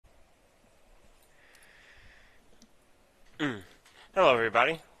Hello,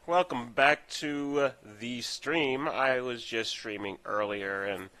 everybody. Welcome back to the stream. I was just streaming earlier,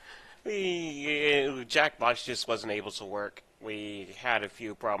 and Jackbox just wasn't able to work. We had a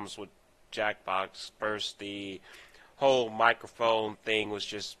few problems with Jackbox. First, the whole microphone thing was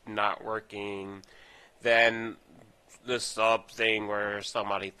just not working. Then the sub thing, where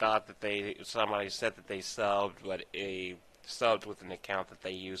somebody said that they subbed, but a subbed with an account that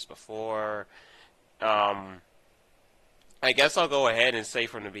they used before. Um, I guess I'll go ahead and say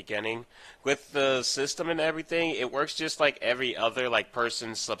from the beginning, with the system and everything, it works just like every other like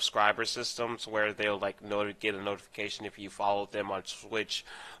person's subscriber systems, where they'll like get a notification if you follow them on Twitch,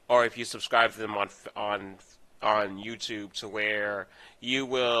 or if you subscribe to them on YouTube, to where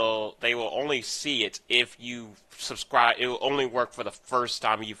they will only see it if you subscribe. It will only work for the first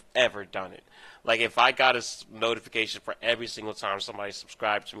time you've ever done it. Like if I got a notification for every single time somebody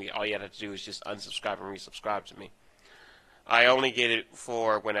subscribed to me, all you had to do is just unsubscribe and resubscribe to me. I only get it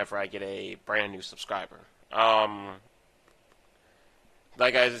for whenever I get a brand new subscriber. Um,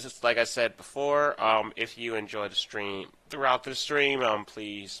 like I said before, if you enjoy the stream throughout the stream,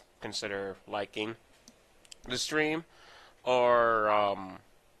 please consider liking the stream. Or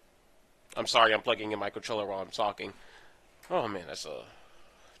I'm sorry, I'm plugging in my controller while I'm talking. Oh man, that's a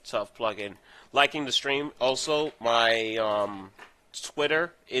tough plug-in. Liking the stream. Also, my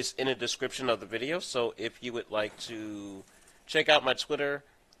Twitter is in the description of the video, so if you would like to check out my Twitter,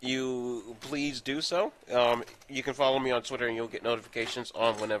 you please do so. You can follow me on Twitter and you'll get notifications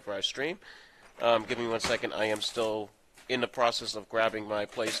on whenever I stream. Give me 1 second. I am still in the process of grabbing my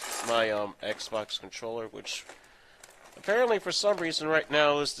Xbox controller, which apparently for some reason right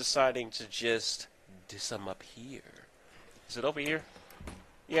now is deciding to just do some up here. Is it over here?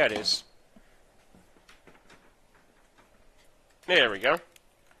 Yeah, it is. There we go.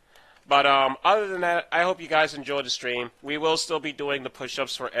 But other than that, I hope you guys enjoyed the stream. We will still be doing the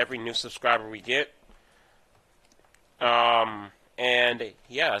push-ups for every new subscriber we get. And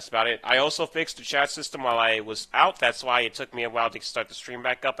yeah, that's about it. I also fixed the chat system while I was out. That's why it took me a while to start the stream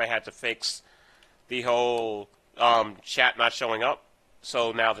back up. I had to fix the whole chat not showing up.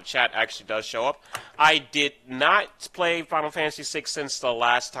 So now the chat actually does show up. I did not play Final Fantasy VI since the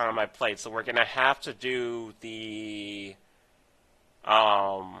last time I played, so we're gonna have to do the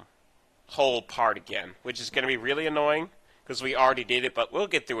um whole part again, which is going to be really annoying because we already did it, but we'll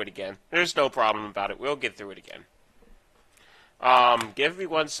get through it again. There's no problem about it. We'll get through it again. Give me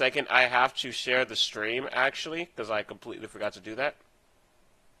 1 second. I have to share the stream, actually, because I completely forgot to do that.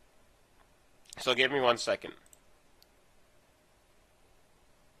 So give me 1 second.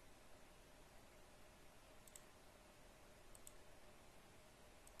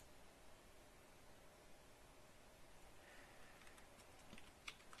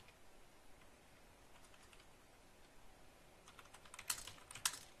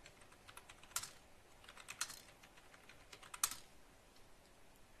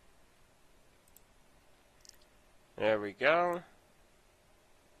 There we go.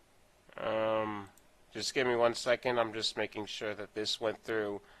 Just give me 1 second. I'm just making sure that this went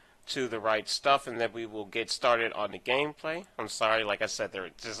through to the right stuff, and then we will get started on the gameplay. I'm sorry, like I said,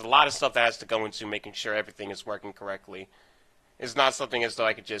 there's a lot of stuff that has to go into making sure everything is working correctly. It's not something as though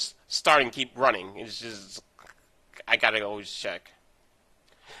I could just start and keep running. It's just I gotta always check.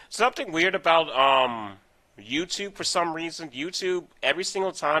 Something weird about YouTube, for some reason, YouTube, every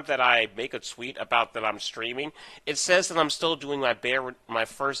single time that I make a tweet about that I'm streaming, it says that I'm still doing my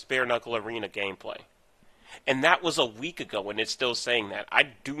first bare knuckle arena gameplay. And that was a week ago, and it's still saying that. I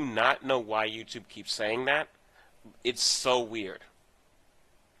do not know why YouTube keeps saying that. It's so weird.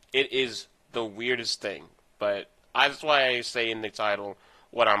 It is the weirdest thing. But that's why I say in the title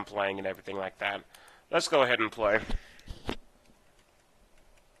what I'm playing and everything like that. Let's go ahead and play.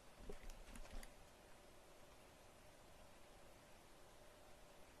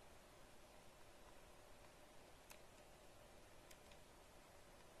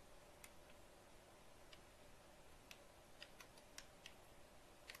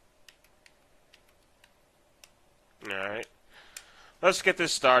 Alright. Let's get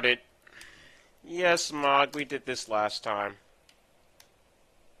this started. Yes, Mog, we did this last time.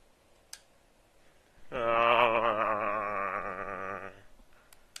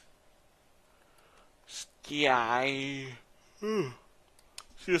 Sky.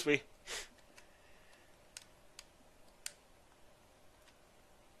 Excuse me.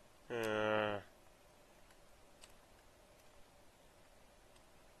 Uh,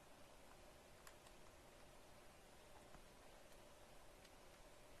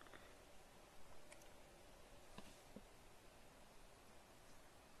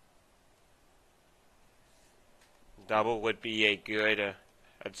 Double would be a good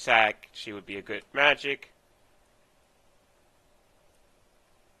attack. She would be a good magic.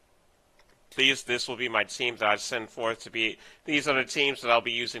 This will be my team that I send forth to be... These are the teams that I'll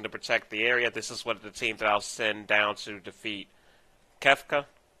be using to protect the area. This is what the team that I'll send down to defeat Kefka.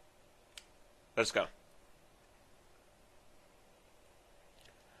 Let's go.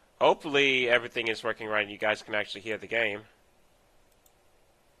 Hopefully everything is working right and you guys can actually hear the game.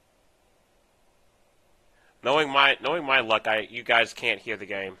 Knowing my luck, you guys can't hear the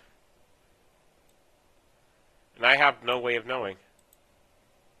game. And I have no way of knowing.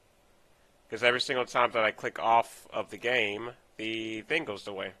 Because every single time that I click off of the game, the thing goes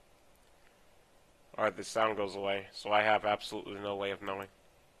away. Or the sound goes away. So I have absolutely no way of knowing.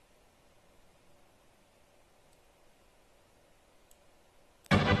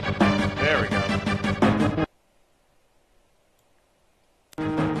 There we go.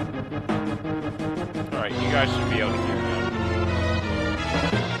 Alright, you guys should be able to hear now.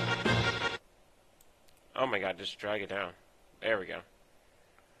 Oh my god, just drag it down. There we go.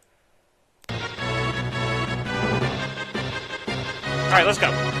 Alright, let's go.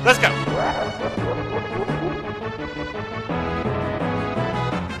 Let's go.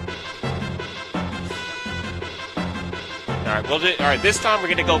 Alright, we'll do. Alright, this time we're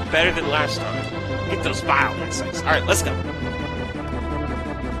gonna go better than last time. Get those vile insects. Alright, let's go.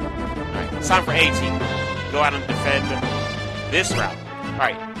 Alright, it's time for A team. Go out and defend this route.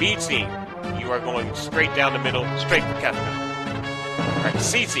 Alright, B team. You are going straight down the middle, straight for Kefka. Alright,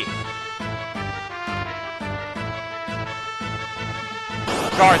 C team.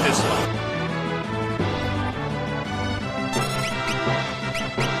 Guard this one.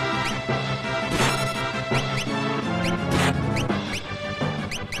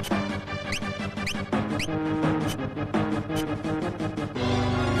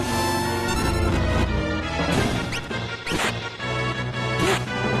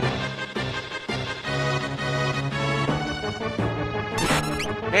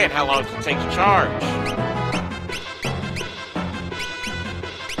 Man, how long does it take to charge?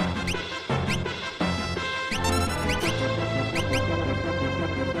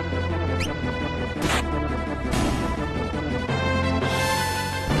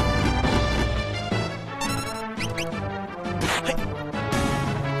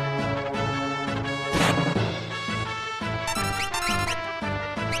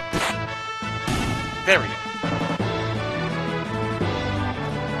 There we go.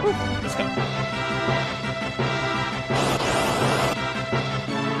 Whew, let's go.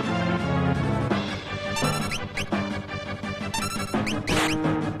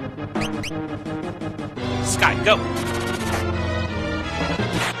 Sky, go!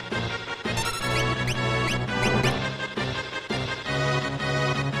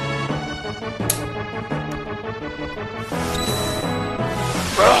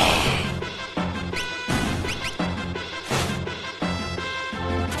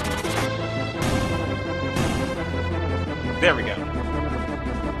 There we go.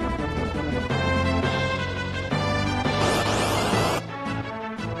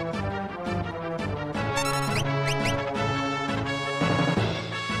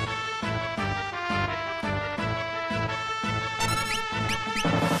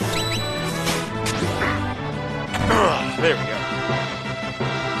 There we go.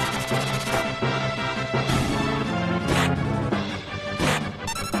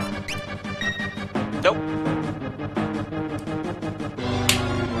 Nope.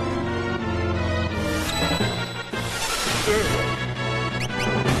 There we go.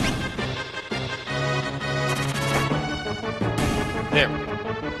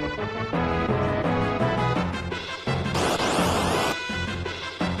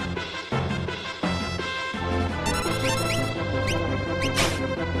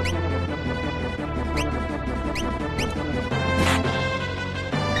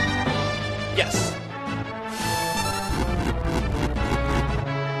 Yes.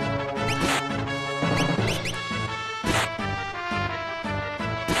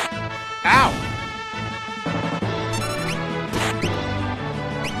 Ow!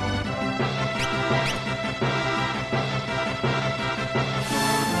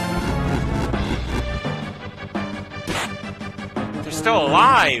 They're still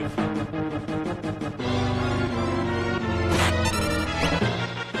alive!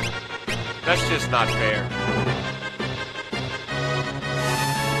 That's just not fair.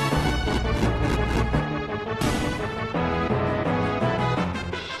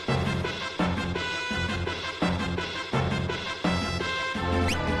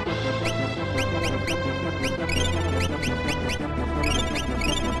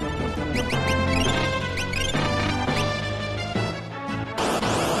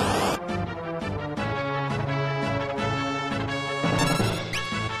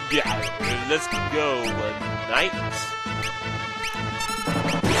 let's go. Night.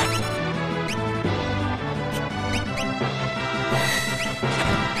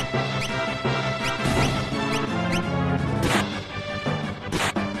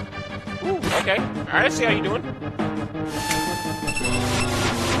 Ooh, okay. Alright, let's see how you doing.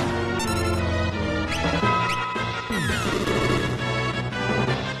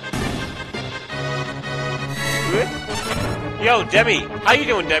 Good. Yo, Debbie. How you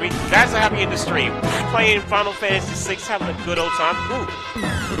doing, Debbie? Glad to have you in the stream. Playing Final Fantasy VI, having a good old time. Ooh.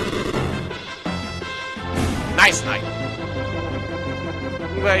 Nice night.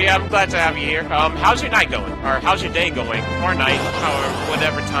 But yeah, I'm glad to have you here. How's your night going? Or how's your day going? Or night, or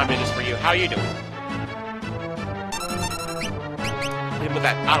whatever time it is for you. How you doing? Hit him with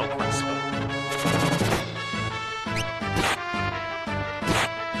that auto crossbow.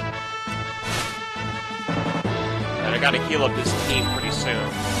 And I gotta heal up this team pretty soon.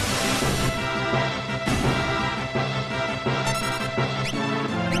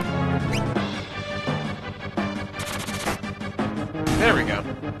 There we go.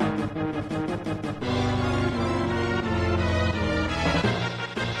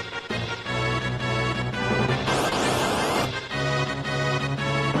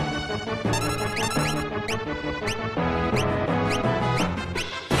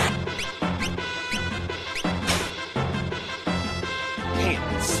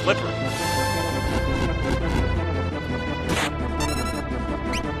 Damn, it's slippery.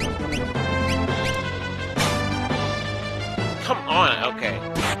 Come on, okay.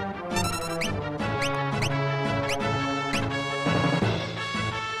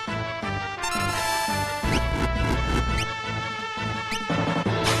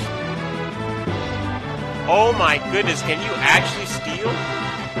 Oh my goodness, can you actually steal?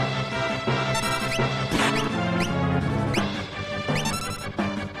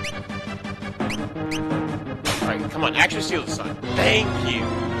 Alright, come on, actually steal the sun. Thank you.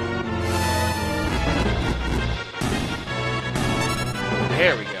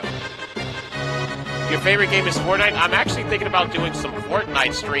 There we go. Your favorite game is Fortnite? I'm actually thinking about doing some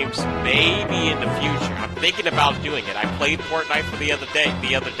Fortnite streams maybe in the future. I'm thinking about doing it. I played Fortnite for the other day.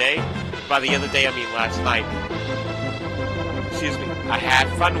 By the other day, I mean last night. Excuse me. I had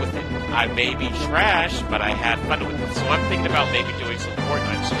fun with it. I may be trash, but I had fun with it. So I'm thinking about maybe doing some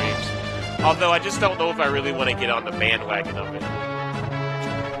Fortnite streams. Although I just don't know if I really want to get on the bandwagon of it.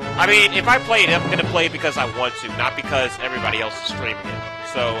 I mean, if I play it, I'm going to play it because I want to, not because everybody else is streaming it.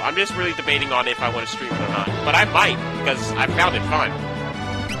 So I'm just really debating on if I want to stream it or not. But I might, because I found it fun.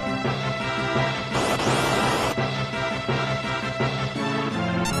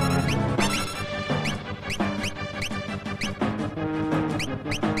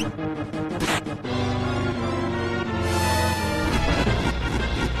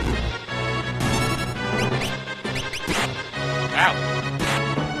 Ow.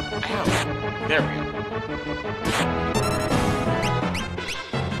 Ow. There we go.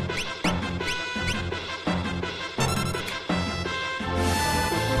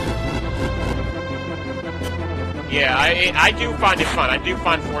 Yeah, I do find it fun. I do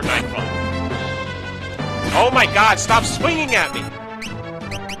find Fortnite fun. Oh my god, stop swinging at me!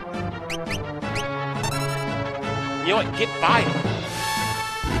 You know what? Get by it.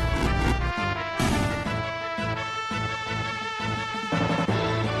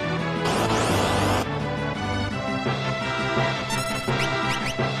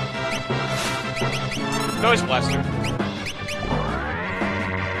 Noise blaster.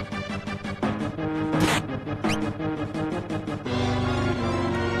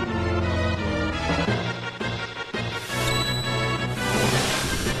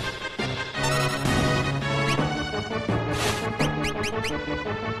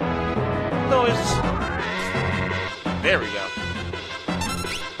 Noise. There we go.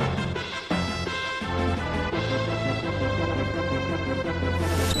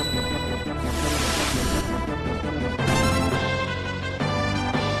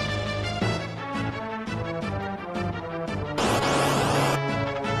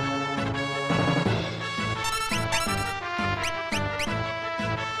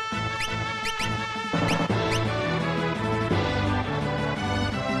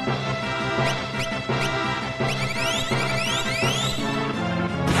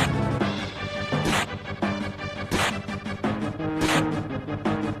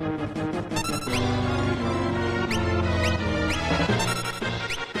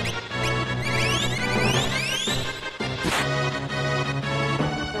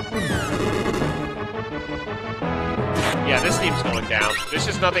 Yeah, this team's going down. There's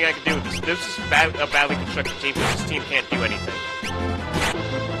just nothing I can do with this. This is a badly constructed team. This team can't do anything.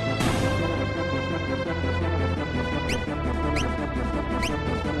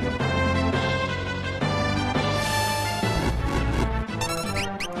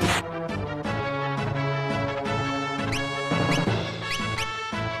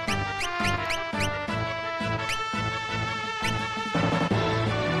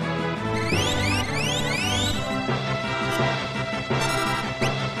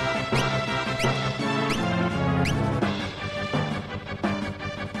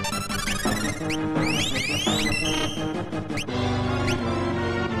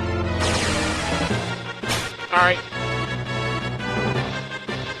 Alright.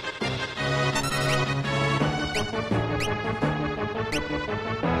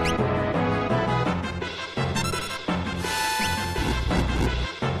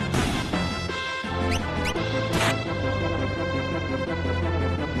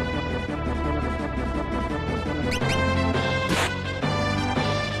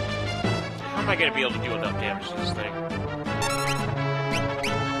 How am I gonna be able to do enough damage to this thing?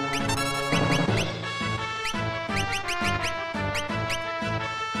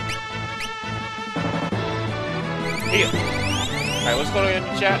 Heal. Alright, what's going on in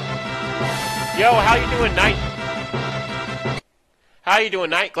the chat? Yo, how you doing, Knight? How you doing,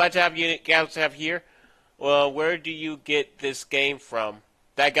 Knight? Glad to have you here. Well, where do you get this game from?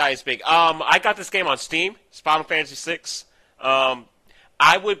 That guy is big. I got this game on Steam. It's Final Fantasy VI.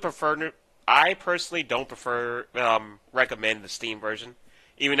 I personally don't recommend the Steam version.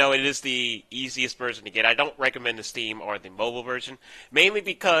 Even though it is the easiest version to get, I don't recommend the Steam or the mobile version, mainly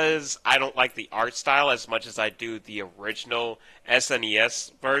because I don't like the art style as much as I do the original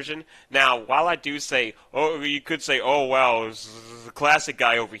SNES version. Now, while I do say, oh, you could say, oh, wow, it's the classic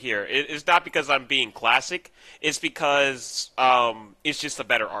guy over here, it's not because I'm being classic, it's because it's just a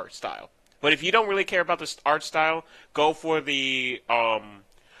better art style. But if you don't really care about the art style, go for the, well,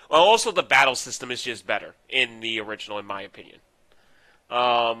 also the battle system is just better in the original, in my opinion.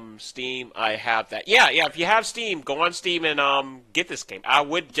 Steam, I have that. Yeah, if you have Steam, go on Steam and, get this game. I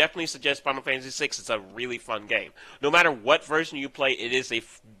would definitely suggest Final Fantasy VI. It's a really fun game. No matter what version you play, it is a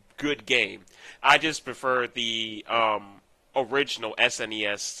good game. I just prefer the, original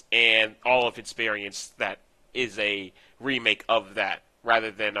SNES and all of its variants that is a remake of that, rather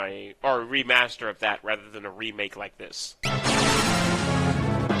than or a remaster of that, rather than a remake like this.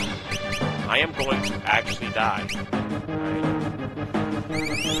 I am going to actually die.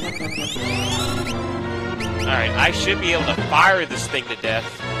 Alright, I should be able to fire this thing to death.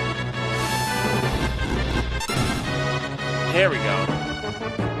 Here we go.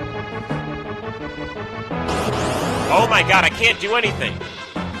 Oh my god, I can't do anything.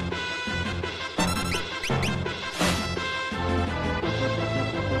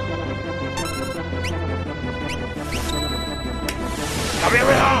 Come here!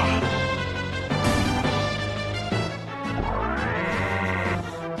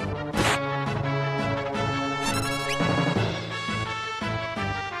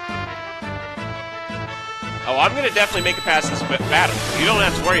 Oh, I'm gonna definitely make it past this battle. You don't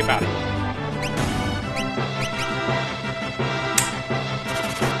have to worry about it.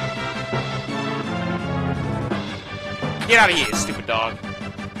 Get out of here, stupid dog.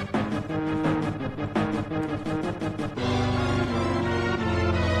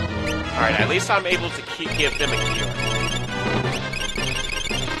 Alright, at least I'm able to give them a cure.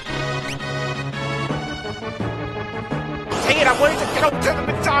 Dang it, I wanted to get up to them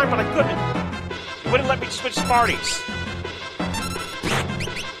in time, but I couldn't. Wouldn't let me switch parties.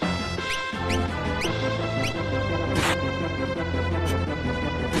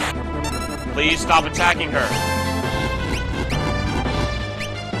 Please stop attacking her.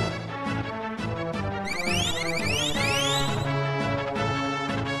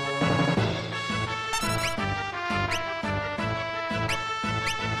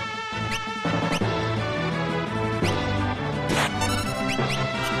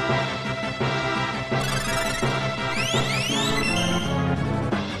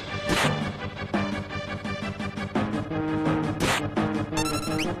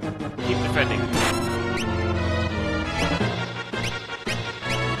 Defending.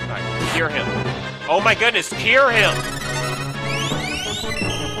 Alright, cure him. Oh my goodness, cure him!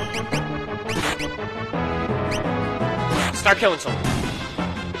 Start killing someone.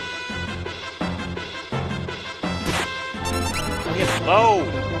 Oh, he has load!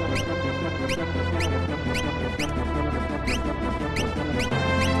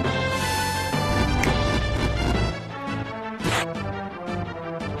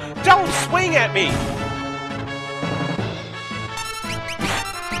 Don't swing at me!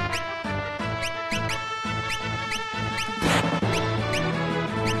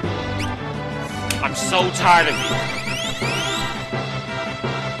 I'm so tired of you.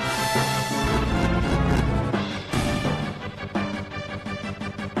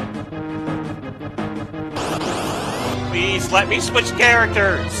 Please let me switch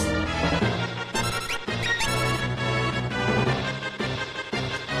characters!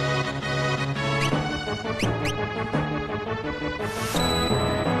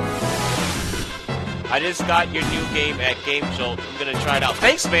 I just got your new game at Game Jolt. I'm gonna try it out.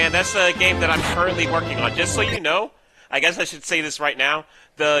 Thanks, man. That's a game that I'm currently working on. Just so you know, I guess I should say this right now.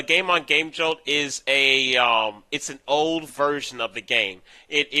 The game on Game Jolt is it's an old version of the game.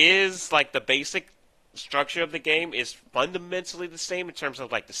 It is like the basic structure of the game is fundamentally the same in terms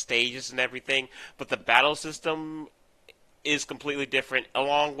of like the stages and everything, but the battle system is completely different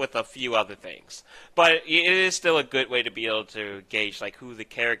along with a few other things. But it is still a good way to be able to gauge like who the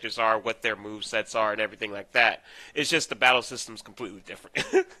characters are, what their movesets are, and everything like that. It's just the battle system's completely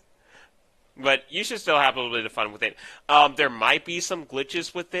different. But you should still have a little bit of fun with it. There might be some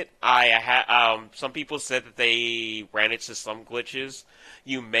glitches with it. Some people said that they ran into some glitches.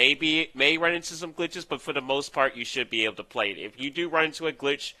 You may run into some glitches, but for the most part, you should be able to play it. If you do run into a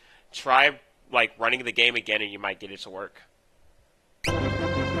glitch, try like running the game again, and you might get it to work. Because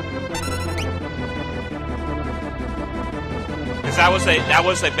that was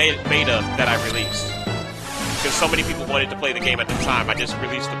a beta that I released. Because so many people wanted to play the game at the time, I just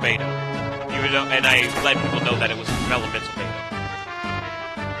released the beta. And I let people know that it was a developmental beta.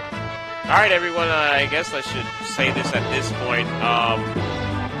 Alright everyone, I guess I should say this at this point.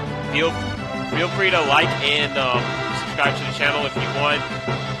 Feel free to like and subscribe to the channel if you want.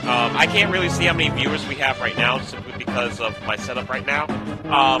 I can't really see how many viewers we have right now simply because of my setup right now.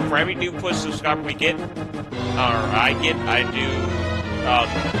 For every new push subscriber we get, I do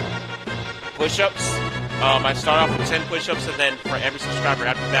push-ups. I start off with 10 push-ups, and then for every subscriber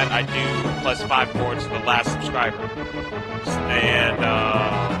after that, I do plus 5 more to the last subscriber. And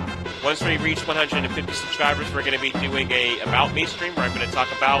once we reach 150 subscribers, we're going to be doing a About Me stream where I'm going to talk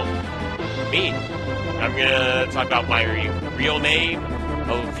about me. I'm going to talk about my real name,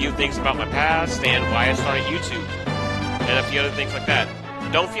 a few things about my past, and why I started YouTube, and a few other things like that.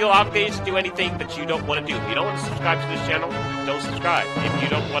 Don't feel obligated to do anything that you don't want to do. If you don't want to subscribe to this channel, don't subscribe. If you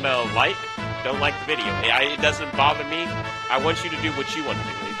don't want to like, don't like the video. It doesn't bother me. I want you to do what you want to do.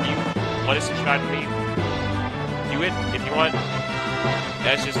 If you want to subscribe to me, do it. If you want,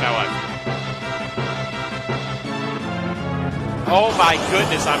 that's just how I feel. Oh my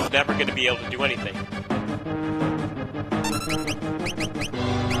goodness, I'm never going to be able to do anything.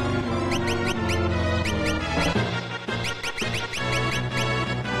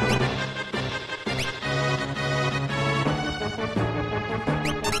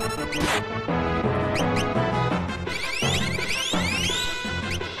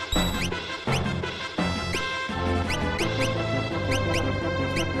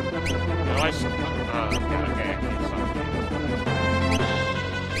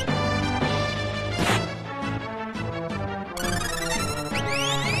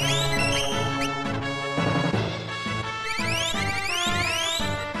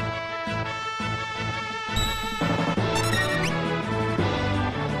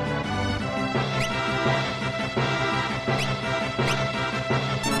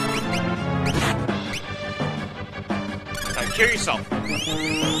 Kill yourself.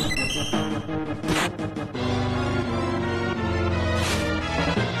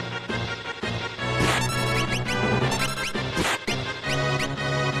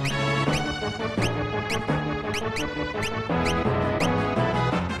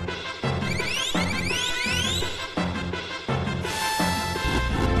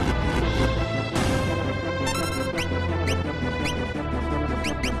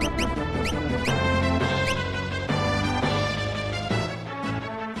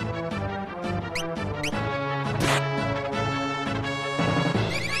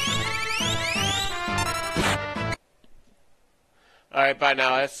 Alright, bye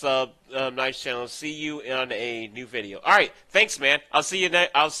now. That's nice channel. See you on a new video. Alright, thanks man. I'll see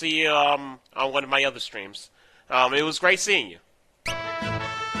you on one of my other streams. It was great seeing you.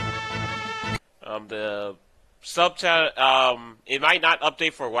 The subtitle, it might not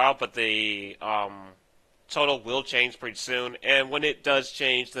update for a while, but the total will change pretty soon. And when it does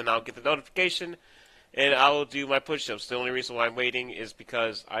change, then I'll get the notification and I will do my push-ups. The only reason why I'm waiting is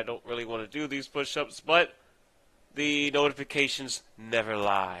because I don't really want to do these push-ups, but the notifications never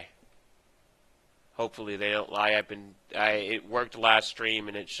lie. Hopefully they don't lie. It worked last stream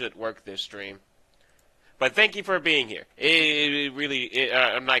and it should work this stream. But thank you for being here. It really,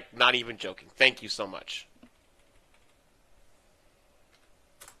 I'm like not even joking. Thank you so much.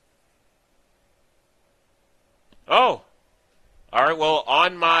 Oh, all right. Well,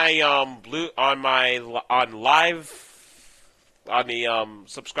 on my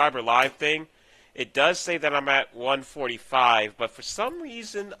subscriber live thing, it does say that I'm at 145, but for some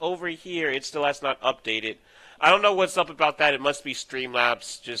reason over here it still has not updated. I don't know what's up about that. It must be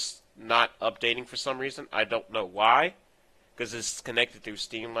Streamlabs just not updating for some reason. I don't know why, because it's connected through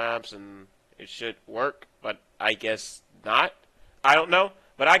Streamlabs and it should work, but I guess not. I don't know,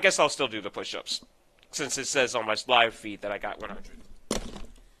 but I guess I'll still do the push-ups since it says on my live feed that I got 100.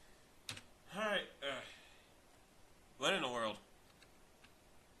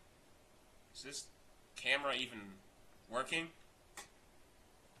 Is this camera even working?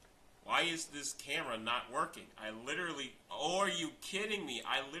 Why is this camera not working? I literally... Oh, are you kidding me?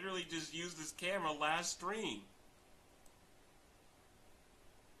 I literally just used this camera last stream.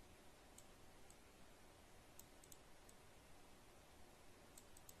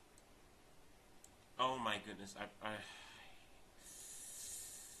 Oh my goodness.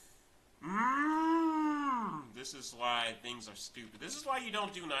 This is why things are stupid. This is why you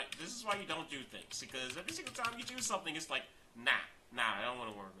don't do things. Because every single time you do something, it's like, nah, I don't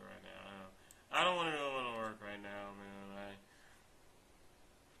want to work right now. I don't want to work right now, man.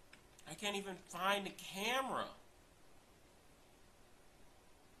 I can't even find the camera.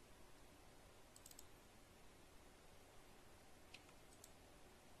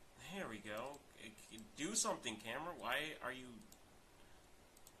 There we go. Do something, camera. Why are you...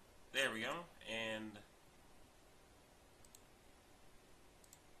 There we go. And...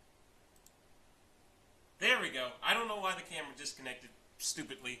 There we go. I don't know why the camera disconnected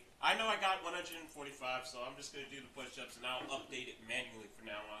stupidly. I know I got 145, so I'm just going to do the push-ups, and I'll update it manually from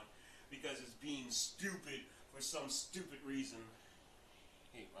now on, because it's being stupid for some stupid reason.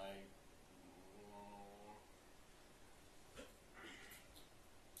 Hate my...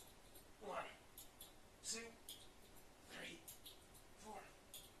 1, 2, 3, 4,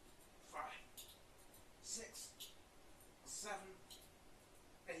 5, 6, 7,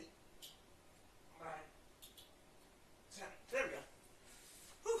 8, 9, 10. There we go.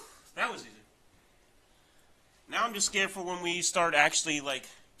 Whew, that was easy. Now I'm just scared for when we start actually, like,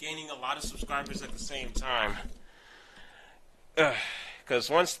 gaining a lot of subscribers at the same time. Because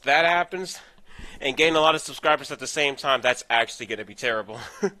once that happens, and gain a lot of subscribers at the same time, that's actually going to be terrible.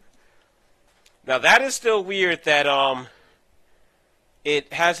 Now that is still weird that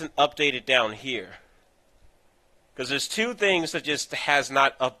it hasn't updated down here. Because there's two things that just has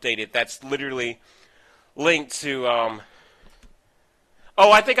not updated. That's literally linked to oh,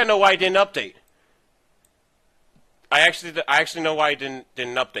 I think I know why it didn't update. I actually know why it didn't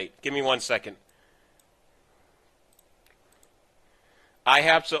update. Give me 1 second. I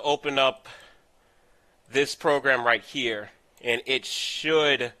have to open up this program right here, and it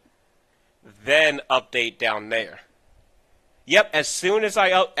should then update down there. Yep, as soon as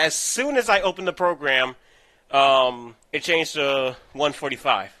I open the program, it changed to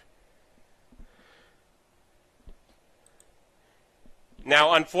 145.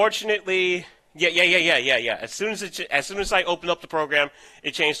 Now, unfortunately, yeah. As soon as I open up the program,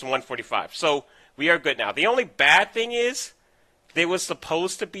 it changed to 145. So we are good now. The only bad thing is there was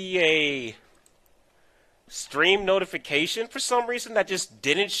supposed to be a stream notification for some reason that just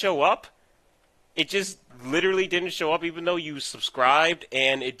didn't show up. It just literally didn't show up even though you subscribed,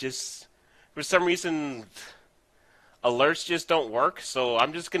 and it just, for some reason, alerts just don't work. So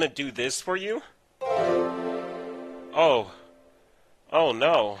I'm just going to do this for you. Oh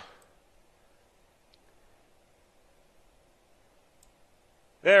no.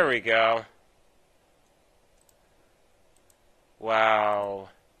 There we go. Wow.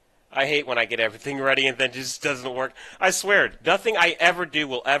 I hate when I get everything ready and then it just doesn't work. I swear, nothing I ever do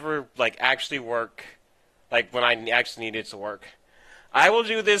will ever, like, actually work, like, when I actually need it to work. I will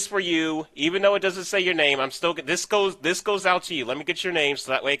do this for you, even though it doesn't say your name. I'm still, this goes out to you. Let me get your name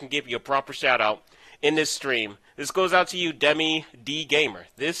so that way I can give you a proper shout out in this stream. This goes out to you, Demi D Gamer.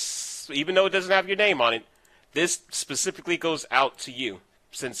 This, even though it doesn't have your name on it, this specifically goes out to you,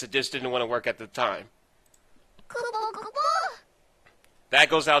 since it just didn't want to work at the time. That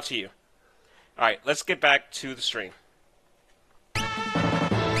goes out to you. Alright, let's get back to the stream.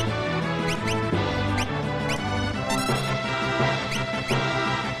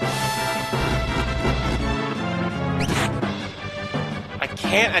 I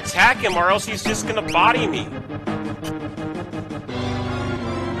can't attack him or else he's just gonna body me.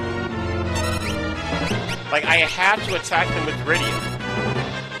 Like, I have to attack him with Iridium.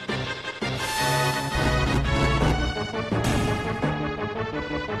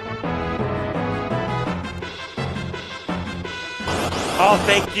 Oh,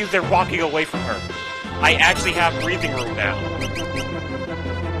 thank you, they're walking away from her. I actually have breathing room now.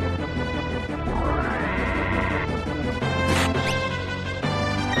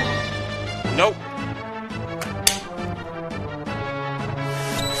 Nope.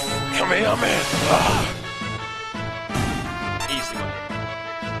 Come here, man. Ugh. Easy one.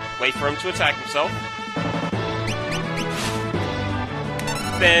 Wait for him to attack himself.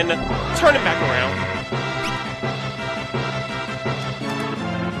 Then turn him back around.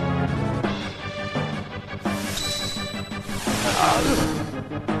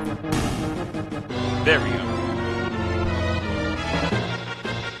 There we go.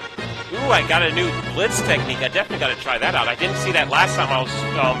 Ooh, I got a new blitz technique. I definitely got to try that out. I didn't see that last time I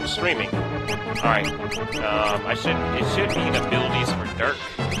was streaming. Alright. It should be in abilities for Dirk.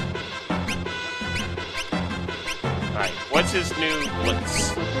 Alright, what's his new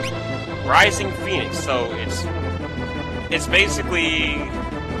blitz? Rising Phoenix, so it's basically...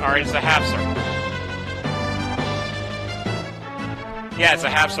 Alright, it's a half circle. Yeah, it's a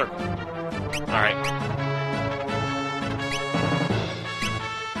half circle. Alright.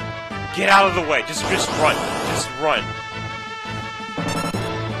 Get out of the way. Just run. Just run.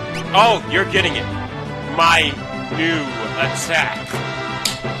 Oh, you're getting it. My new attack.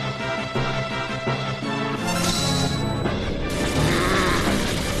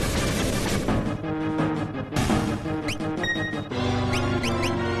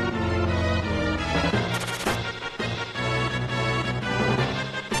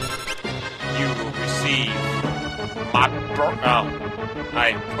 You will receive my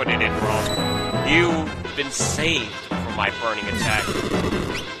I put it in wrong. You've been saved from my burning attack.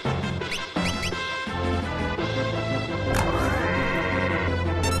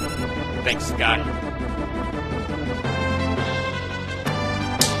 Thanks, guy.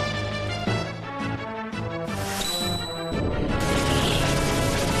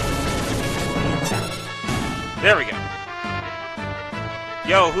 There we go.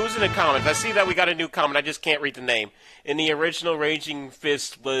 Yo, who's in the comments? I see that we got a new comment. I just can't read the name. In the original, Raging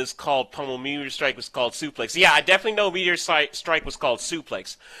Fist was called Pummel. Meteor Strike was called Suplex. Yeah, I definitely know Meteor Strike was called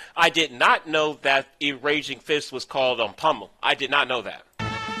Suplex. I did not know that Raging Fist was called Pummel. I did not know that.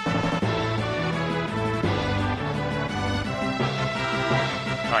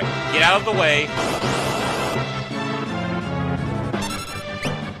 Alright, get out of the way.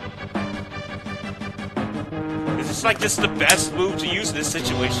 This is like just the best move to use in this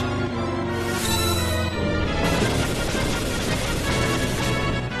situation.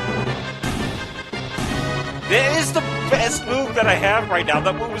 That is the best move that I have right now.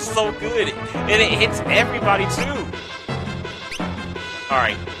 That move is so good. And it hits everybody too.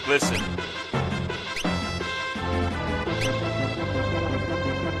 Alright, listen.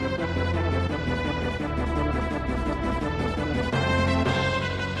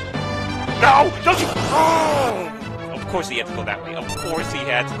 No! Don't you... Oh! Of course he had to go that way. Of course he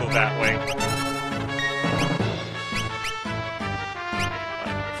had to go that way. Right.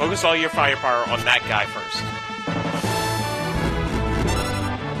 Focus all your firepower on that guy first.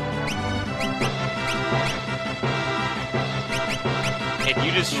 And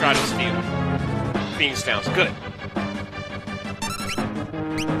you just try to steal Phoenix Downs. Good.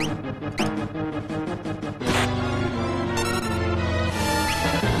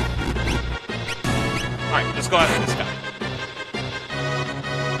 Alright, let's go after this guy.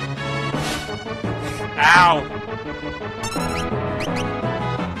 Ow!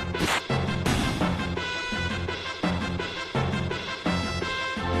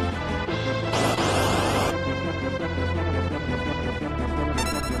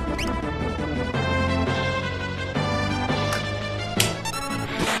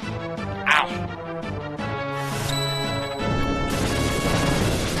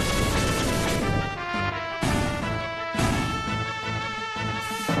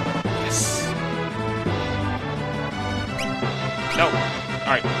 No.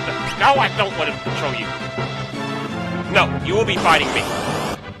 Alright. No, I don't want to control you. No, you will be fighting me.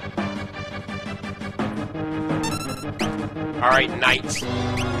 Alright, knight.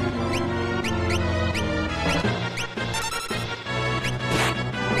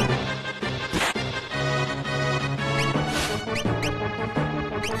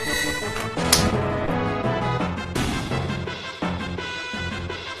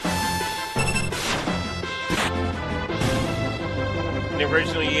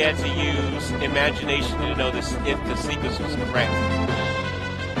 Originally, you had to use imagination to know this if the sequence was correct.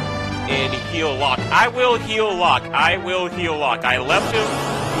 And heal lock. I will heal lock. I will heal lock. I left him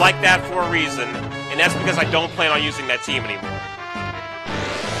like that for a reason, and that's because I don't plan on using that team anymore.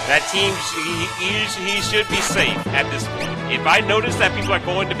 That team, he should be safe at this point. If I notice that people are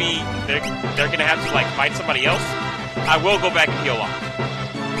going to be, they're going to have to like fight somebody else, I will go back and heal lock.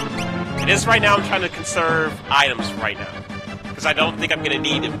 And this right now, I'm trying to conserve items right now. I don't think I'm going to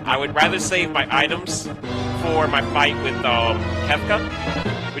need him. I would rather save my items for my fight with Kefka,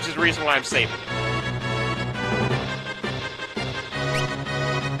 which is the reason why I'm saving him.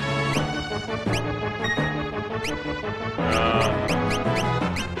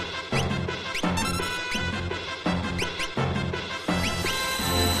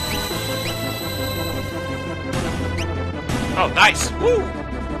 Oh, nice! Woo!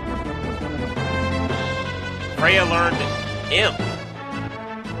 Freya learned Imp.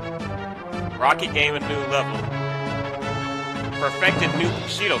 Rocky gained a new level. Perfected new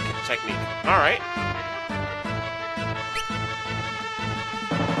Bushido technique. Alright.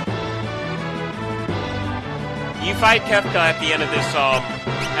 You fight Kefka at the end of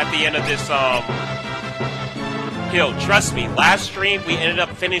this, hill. Trust me, last stream we ended up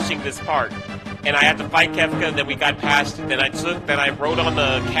finishing this part. And I had to fight Kefka, then we got past it, then I rode on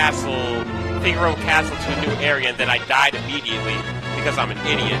the castle, Figaro Castle to a new area, and then I died immediately because I'm an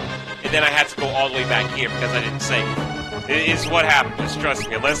idiot. And then I had to go all the way back here because I didn't save. It's what happened, just trust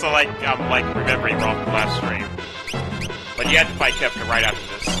me, unless I'm remembering wrong from last stream. But you had to fight Kefka right after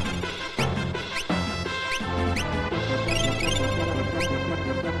this.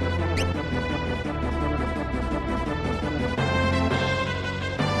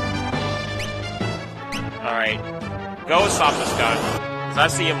 Alright, go stop this guy, because I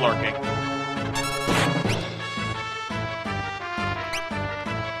see him lurking.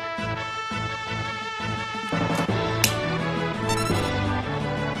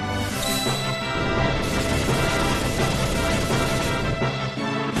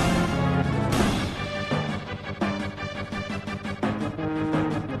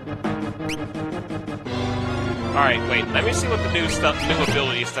 Alright, wait, let me see what the new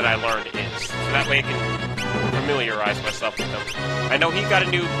abilities that I learned is, so that way I can familiarize myself with them. I know he got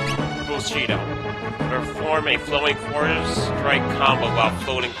a new Bushido. Perform a flowing force strike combo while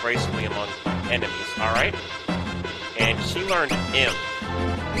floating gracefully among enemies. Alright? And she learned M.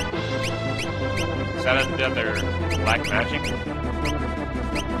 Is that another black magic?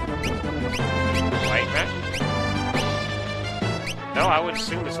 White magic? No, I would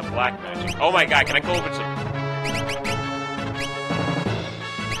assume it's a black magic. Oh my god, can I go over to...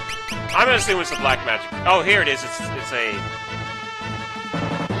 I'm gonna assume it's a black magic. Oh, here it is. It's a...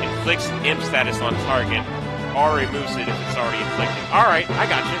 Inflicts imp status on target, or removes it if it's already inflicted. Alright, I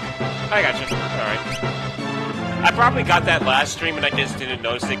got you. Alright. I probably got that last stream and I just didn't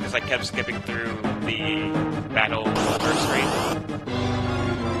notice it because I kept skipping through the battle first stream.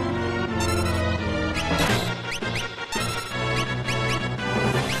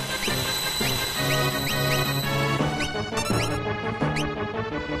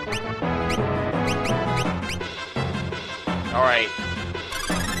 Alright.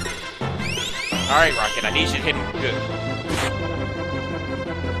 Alright, Rocket, I need you to hit him good.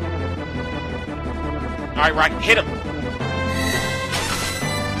 Alright, Rocket, hit him!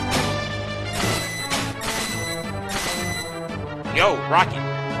 Yo, Rocket.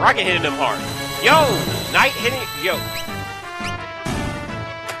 Rocket hitting him hard. Yo! Knight hitting... Yo.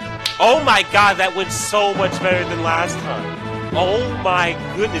 Oh my god, that went so much better than last time. Oh my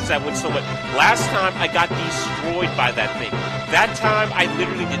goodness, that went so much... Last time, I got destroyed by that thing. That time, I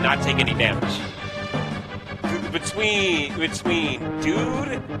literally did not take any damage. Between...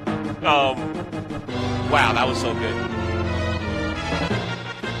 Dude... Wow, that was so good.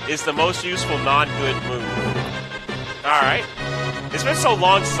 It's the most useful non-good move. Alright. It's been so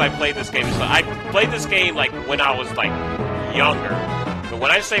long since I played this game. So I played this game, like, when I was, like, younger. But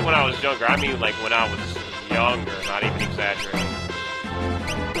when I say when I was younger, I mean, like, when I was younger, not even exaggerating.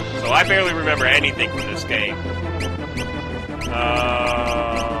 So I barely remember anything from this game.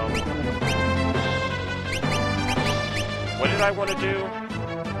 What did I want to do?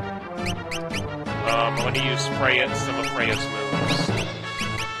 I want to use Freya, some of Freya's moves.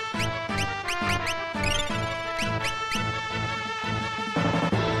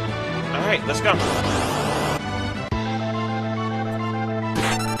 Alright, let's go.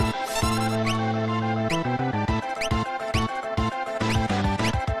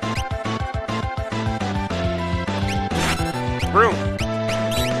 Broom!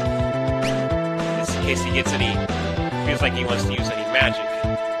 Just in case he gets any... Feels like he wants to use any magic.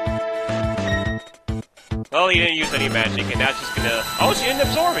 Well, he didn't use any magic, and now it's just gonna... Oh, she didn't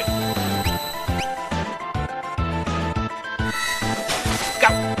absorb it! Go!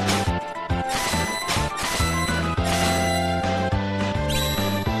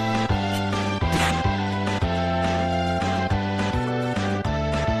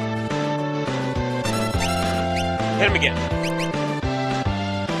 Hit him again.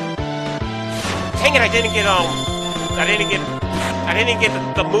 Dang it, I didn't get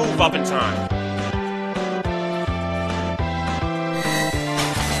the move up in time.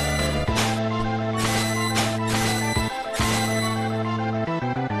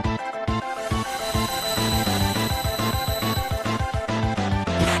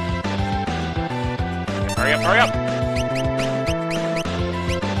 Hurry up, hurry up!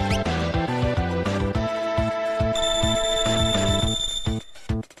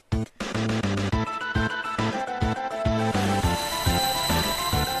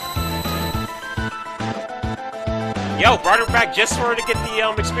 Yo, brought her back just for her to get the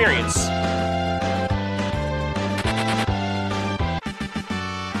experience.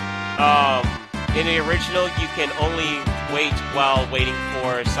 In the original, you can only wait while waiting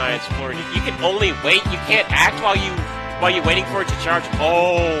for science floor. You can only wait. You can't act while you're waiting for it to charge.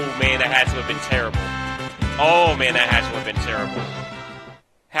 Oh man, that had to have been terrible. Oh man, that had to have been terrible.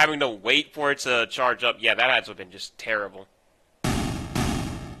 Having to wait for it to charge up. Yeah, that had to have been just terrible.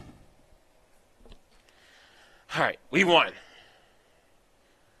 All right, we won.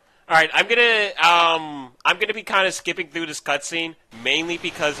 All right, I'm gonna be kind of skipping through this cutscene, mainly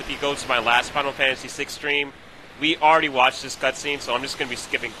because if you go to my last Final Fantasy VI stream, we already watched this cutscene, so I'm just gonna be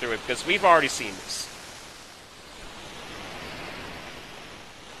skipping through it because we've already seen this.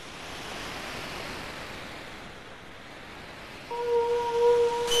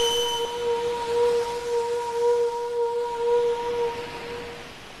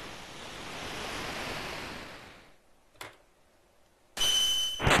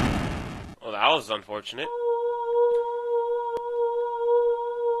 That was unfortunate.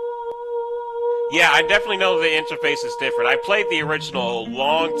 Yeah, I definitely know the interface is different. I played the original a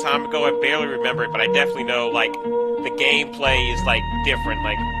long time ago. I barely remember it, but I definitely know, like, the gameplay is, like, different.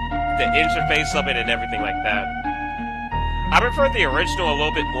 Like, the interface of it and everything like that. I prefer the original a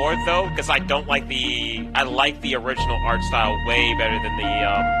little bit more, though, because I don't like the... I like the original art style way better than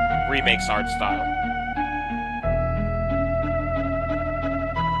the, remake's art style.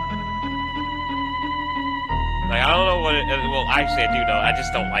 Like, I don't know what it... Well, actually, I do know. I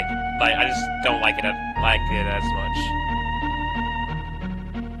just don't like it. Like, I just don't like it as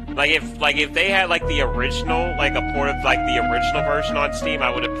much. Like, if they had, like, the original, like, a port of, like, the original version on Steam, I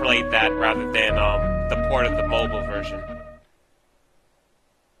would have played that rather than, the port of the mobile version.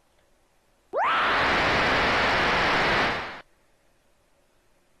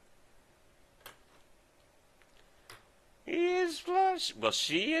 He is flush. Well,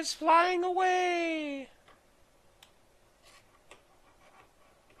 she is flying away.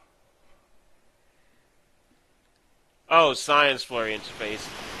 Oh, science flurry interface.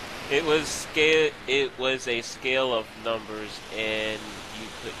 It was scale. It was a scale of numbers, and you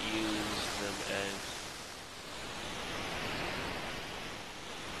could use them as.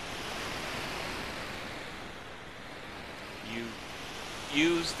 You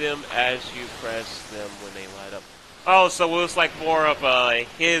use them as you press them when they light up. Oh, so it was like more of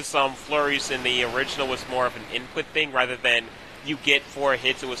his flurries in the original was more of an input thing rather than you get 4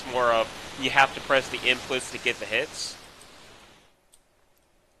 hits. It was more of you have to press the inputs to get the hits.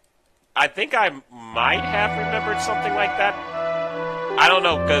 I think I might have remembered something like that. I don't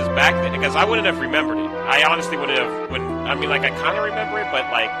know, because back then, because I wouldn't have remembered it. I honestly wouldn't have, I mean, like, I kind of remember it,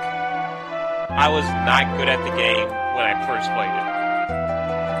 but, like, I was not good at the game when I first played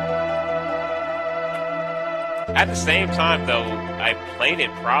it. At the same time, though, I played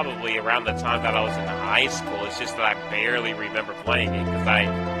it probably around the time that I was in high school. It's just that I barely remember playing it, because I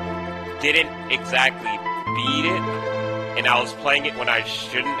didn't exactly beat it. And I was playing it when I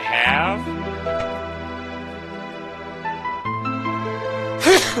shouldn't have.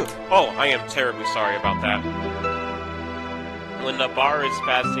 Oh, I am terribly sorry about that. When the bar is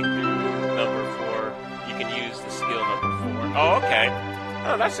passing through number 4, you can use the skill number 4. Oh, okay.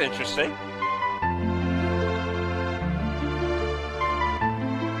 Oh, that's interesting.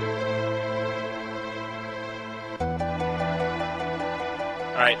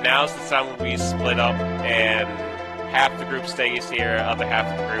 Alright, now's the time when we split up and half the group stays here, other half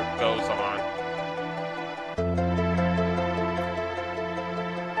of the group goes on.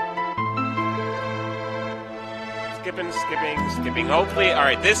 Skipping. Hopefully,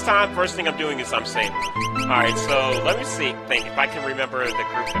 alright, this time, first thing I'm doing is I'm saving. Alright, so let me think if I can remember the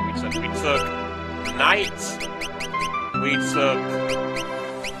group that we took. We took Knight, we took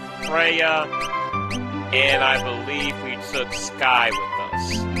Freya, and I believe we took Sky with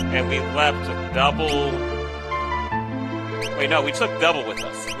us. And we left a double... Wait, no, we took double with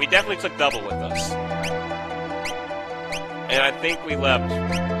us. We definitely took double with us. And I think we left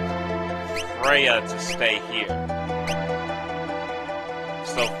Freya to stay here.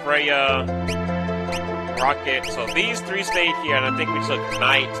 So Freya, Rocket, so these 3 stayed here, and I think we took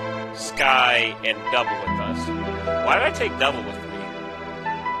Knight, Sky, and double with us. Why did I take double with me?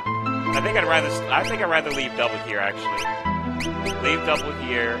 I think I'd rather leave double here, actually. Leave double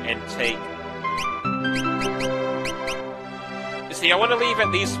here and take... See, I want to leave at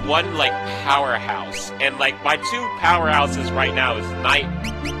least one, like, powerhouse. And, like, my 2 powerhouses right now is Knight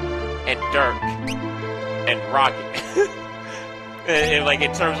and Dirk and Rocket. and, like,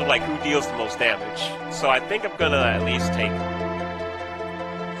 in terms of, like, who deals the most damage. So I think I'm gonna at least take...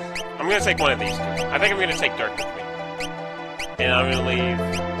 I'm gonna take one of these 2. I think I'm gonna take Dirk with me. And I'm gonna leave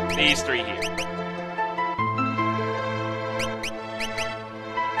these 3 here.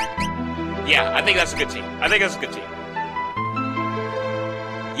 Yeah, I think that's a good team. I think that's a good team.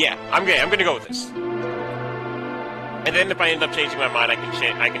 Yeah, I'm gonna go with this. And then if I end up changing my mind, I can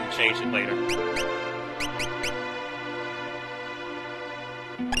change it later.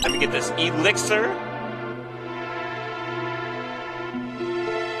 Let me get this elixir.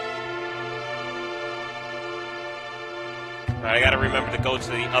 Alright, I gotta remember to go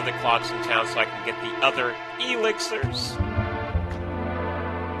to the other clocks in town so I can get the other elixirs.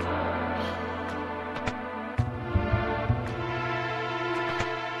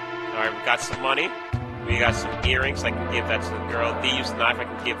 Alright, we got some money. We got some earrings. I can give that to the girl. Thieves' knife. I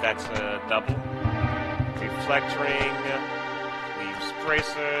can give that to Double. Reflect ring. Thieves'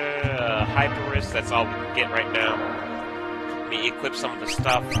 bracer. Hyperist. That's all we can get right now. Let me equip some of the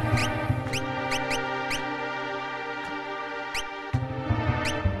stuff.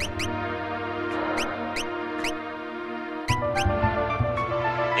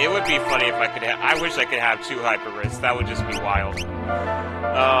 It would be funny if I could have... I wish I could have 2 hyper-wrists. That would just be wild.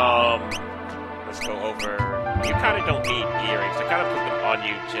 Let's go over... You kind of don't need earrings. I kind of put them on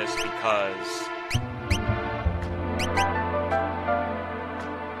you just because...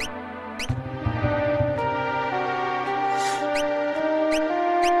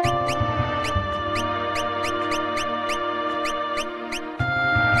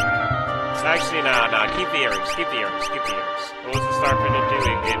 Actually, nah, keep the earrings, keep the earrings. What was the star pin to do?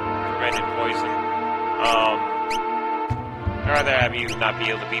 It prevented poison. I'd rather have you not be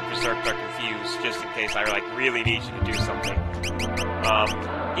able to be berserked or confused, just in case I, like, really need you to do something.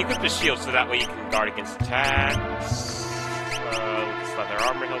 Equip the shield so that way you can guard against attacks. Would this leather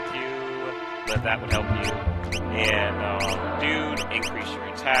armor help you? That would help you. And, dude, increase your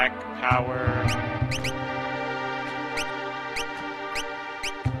attack power.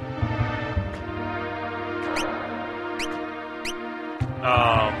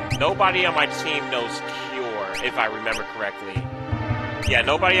 Nobody on my team knows Cure, if I remember correctly. Yeah,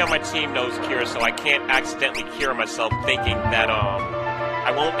 nobody on my team knows Cure, so I can't accidentally cure myself thinking that,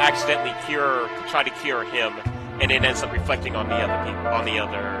 I won't accidentally try to cure him, and it ends up reflecting on the other people,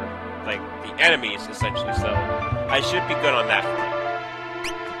 like, the enemies, essentially, so I should be good on that front.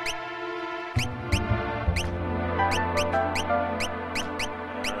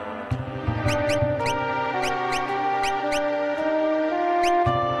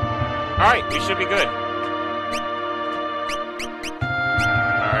 Alright, we should be good.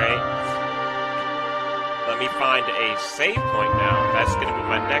 Alright. Let me find a save point now. That's going to be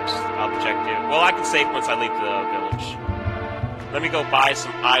my next objective. Well, I can save once I leave the village. Let me go buy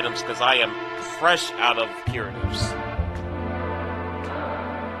some items, because I am fresh out of curatives.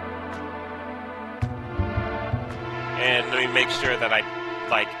 And let me make sure that I,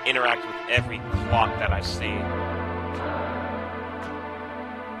 like, interact with every clock that I see.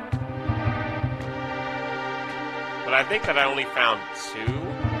 But I think that I only found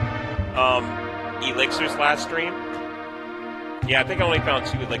 2 elixirs last stream. Yeah, I think I only found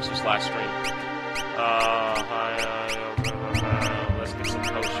 2 elixirs last stream. Let's get some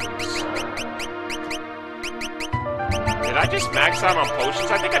potions. Did I just max out on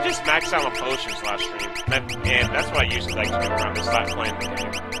potions? I think I just maxed out on potions last stream. And that's what I usually like to do around this last playing the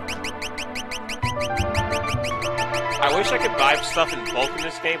game. I wish I could buy stuff in bulk in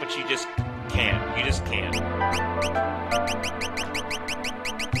this game, but you just can't. You just can't. There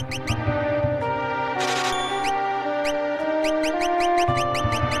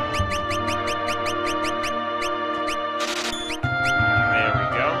we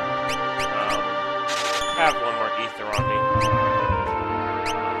go. I have one more ether on me.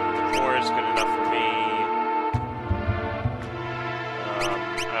 4 is good enough for me.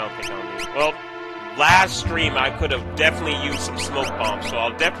 I don't think I'll need... Well, last stream I could have definitely used some smoke bombs, so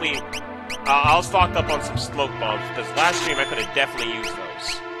I'll definitely... I'll stock up on some smoke bombs, because last stream I could have definitely used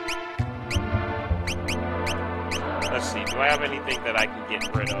those. Let's see, do I have anything that I can get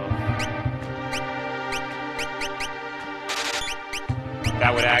rid of?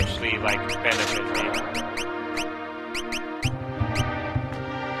 That would actually, like, benefit me.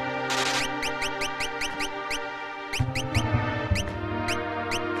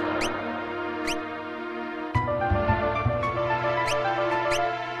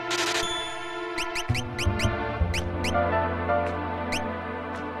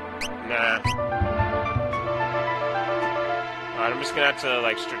 I'm just gonna have to,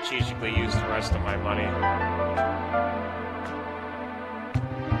 like, strategically use the rest of my money.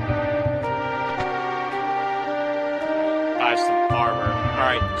 Buy some armor.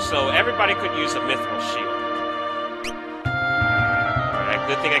 Alright, so everybody could use a mithril shield.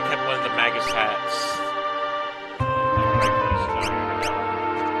 Good thing I kept one of the Magus hats.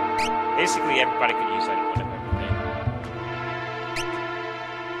 Basically, everybody could use that one of everything.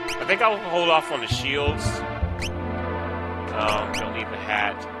 I think I'll hold off on the shields. Don't need the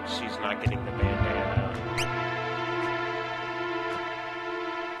hat. She's not getting the bandana.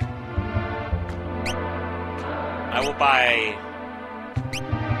 I will buy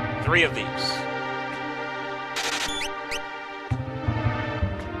 3 of these.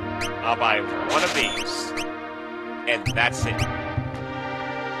 I'll buy 1 of these. And that's it.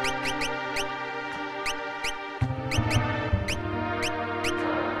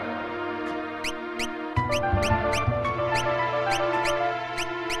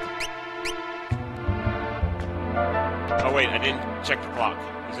 Oh wait, I didn't check the clock.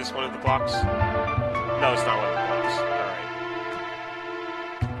 Is this one of the clocks? No, it's not one of the clocks. Alright.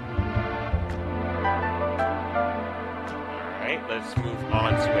 Alright, let's move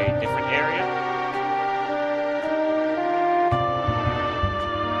on to a different area.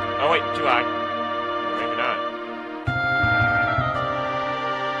 Oh wait, too high. Maybe not.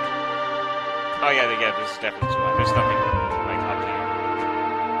 Oh yeah, this is definitely too high. There's nothing like up here.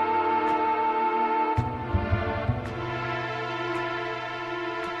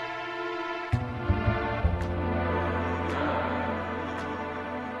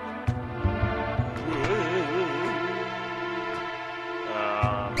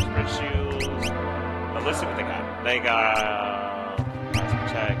 Let's see what they got. They got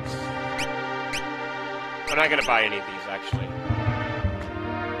protects. I'm not gonna buy any of these actually.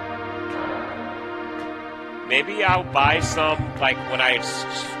 Maybe I'll buy some like when I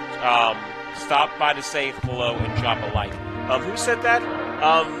stop by to say hello and drop a like. Who said that?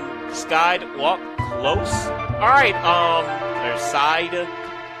 Skyed walk close. All right. There's side.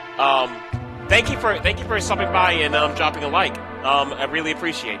 Thank you for stopping by and dropping a like. I really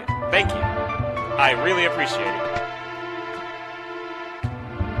appreciate it. Thank you. I really appreciate it.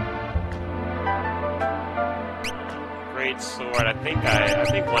 Great sword. I think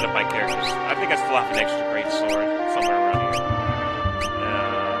one of my characters. I think I still have an extra great sword somewhere around here.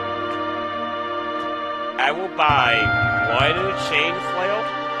 I will buy 1 chain flail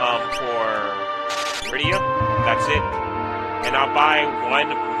for Rydia. That's it. And I'll buy 1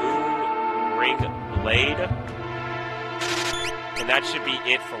 moon ring blade. And that should be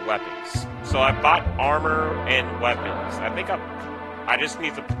it for weapons. So I bought armor and weapons. I just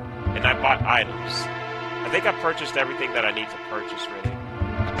need to, and I bought items. I think I purchased everything that I need to purchase, really.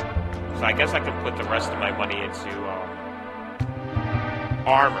 So I guess I can put the rest of my money into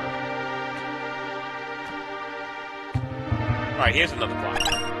armor. Alright, here's another clock.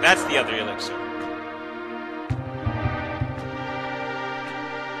 That's the other elixir.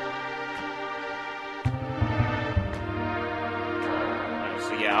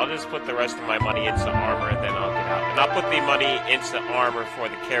 Yeah, I'll just put the rest of my money into armor and then I'll get out. And I'll put the money into armor for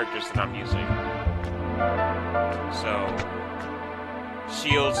the characters that I'm using. So,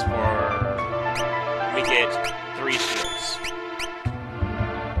 shields for... Let me get 3 shields.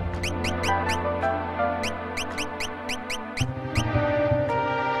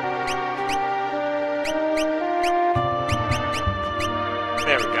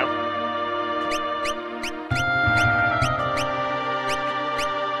 There we go.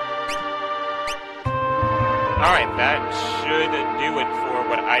 Alright, that should do it for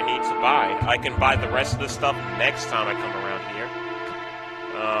what I need to buy. I can buy the rest of the stuff next time I come around here.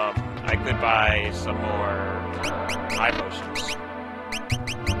 I could buy some more eye potions.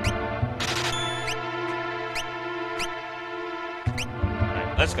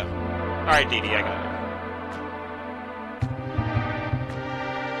 Alright, let's go. Alright, Dee Dee, I got it.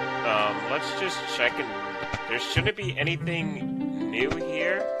 Let's just check and... There shouldn't be anything new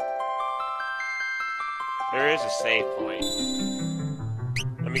here. There is a save point.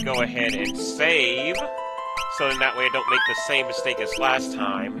 Let me go ahead and save, so in that way I don't make the same mistake as last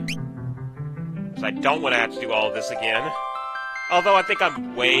time. Because I don't want to have to do all of this again. Although I think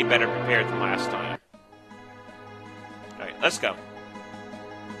I'm way better prepared than last time. Alright, let's go.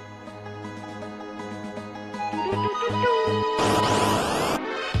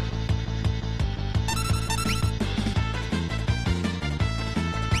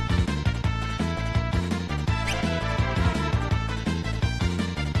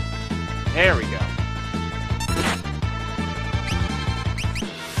 There we go.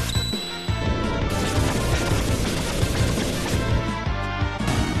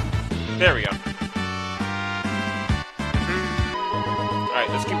 There we go. Alright,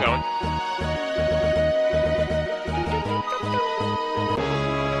 let's keep going.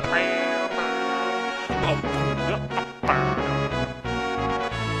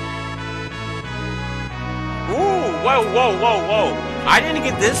 Whoa, whoa, whoa, whoa. I didn't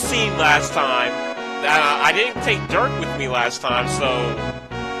get this scene last time. I didn't take Dirk with me last time, so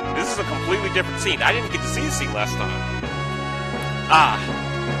this is a completely different scene. I didn't get to see the scene last time. Ah,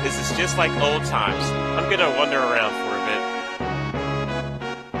 this is just like old times. I'm gonna wander around for a bit.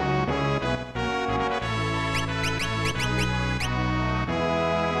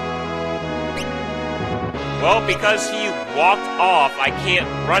 Well, because he walked off, I can't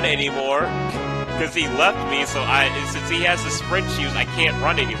run anymore. Because he left me, so since he has the sprint shoes, I can't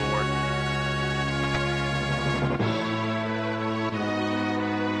run anymore.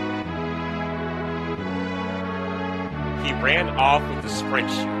 He ran off with the sprint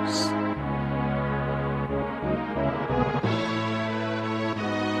shoes.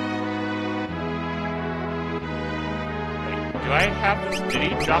 Wait, do I have this? Did he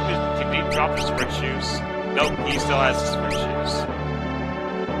drop the sprint shoes? Nope, he still has the sprint shoes.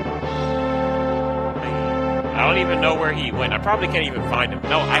 I don't even know where he went. I probably can't even find him.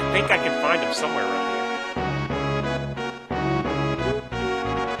 No, I think I can find him somewhere around here.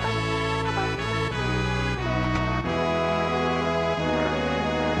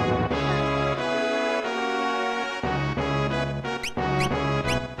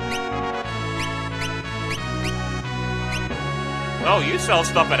 Oh, you sell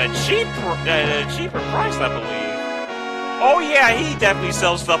stuff at a cheaper price, I believe. Oh yeah, he definitely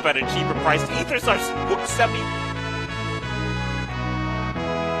sells stuff at a cheaper price. Ethers are 70.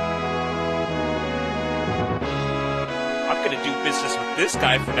 I'm gonna do business with this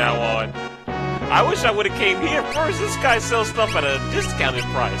guy from now on. I wish I would have came here first. This guy sells stuff at a discounted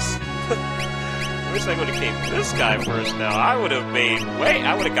price. I wish I would have came to this guy first. Now I would have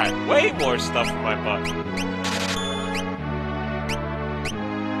got way more stuff for my buck.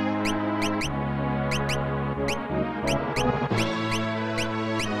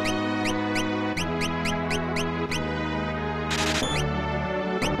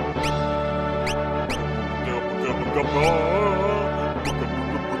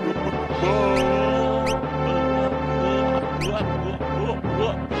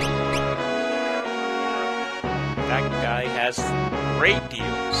 That guy has great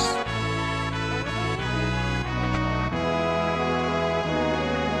deals.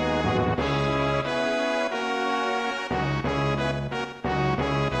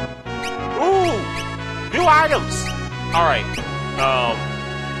 Ooh! New items! Alright.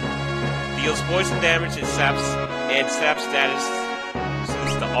 Deals poison damage and sap status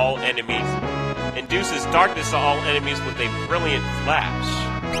to all enemies. Induces darkness to all enemies with a brilliant flash.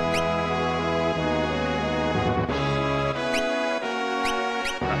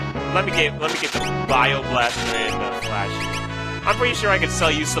 Let me get the Bio Blaster and the Flash. I'm pretty sure I could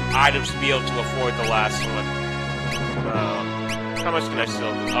sell you some items to be able to afford the last one. How much can I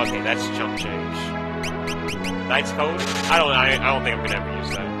sell? Okay, that's chump change. Knight's Code? I don't think I'm gonna ever use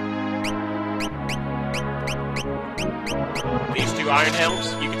that. These two Iron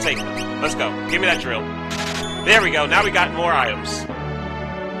Helms, you can take them. Let's go. Give me that drill. There we go. Now we got more items.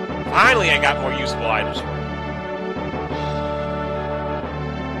 Finally, I got more usable items for it.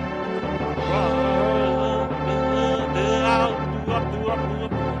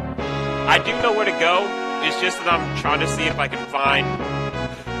 I do know where to go. It's just that I'm trying to see if I can find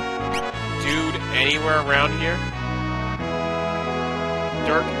Dude anywhere around here.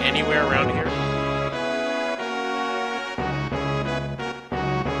 Dirk anywhere around here.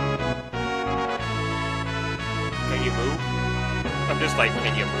 Can you move? I'm just like,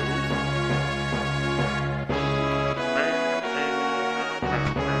 can you move?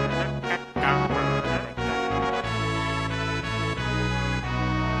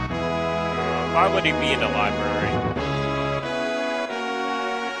 Why would he be in the library?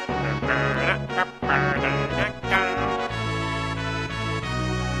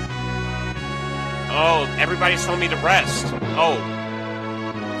 Oh, everybody's telling me to rest. Oh.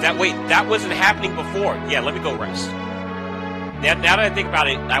 That wasn't happening before. Yeah, let me go rest. Now that I think about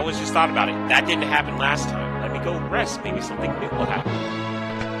it, I was just thought about it. That didn't happen last time. Let me go rest. Maybe something new will happen.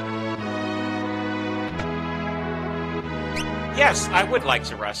 Yes, I would like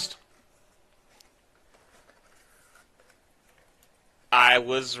to rest. I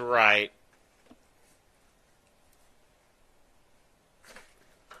was right.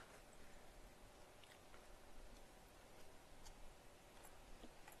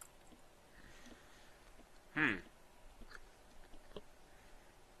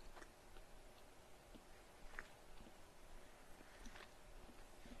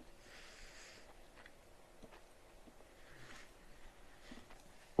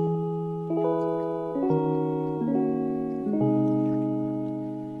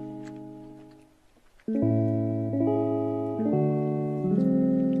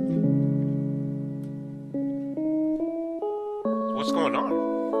 What's going on?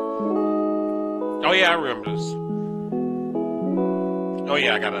 Oh yeah, I remember this. Oh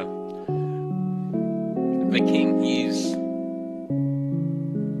yeah, I gotta... The king, he's...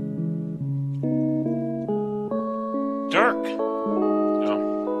 Dirk! Oh.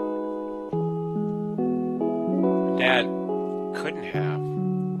 Dad couldn't have.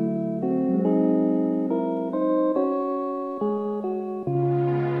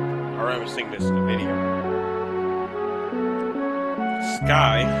 I remember seeing this in the video.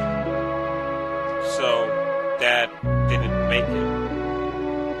 Sky. So, Dad didn't make it.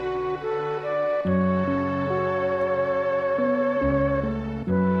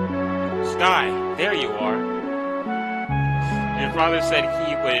 Sky, there you are. Your father said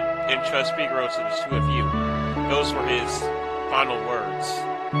he would entrust Figaro to the two of you. Those were his final words.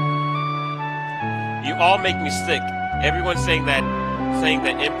 You all make me sick. Everyone's saying that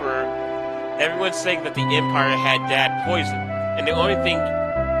the Empire had Dad poisoned, and the only thing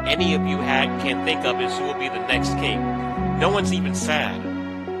any of you can think of is who will be the next king. No one's even sad.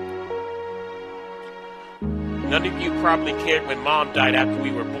 None of you probably cared when Mom died after we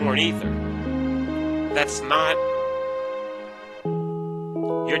were born either. That's not...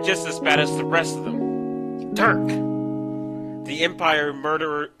 You're just as bad as the rest of them. Dirk! The Empire of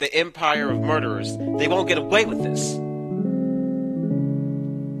Murderers. They won't get away with this.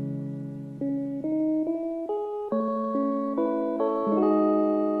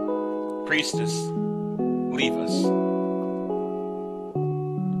 Priestess, leave us.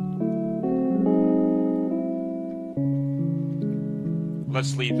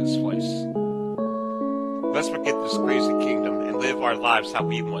 Let's leave this place. Let's forget this crazy kingdom and live our lives how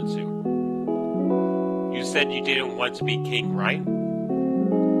we want to. You said you didn't want to be king, right?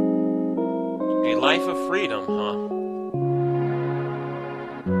 A life of freedom, huh?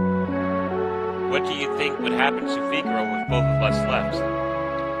 What do you think would happen to Figaro with both of us left?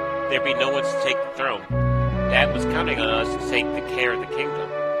 There'd be no one to take the throne. Dad was counting on us to take the care of the kingdom.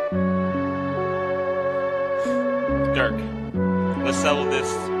 Dirk, let's settle this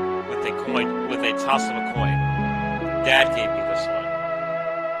with a toss of a coin. Dad gave me this one.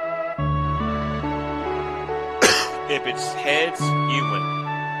 If it's heads, you win.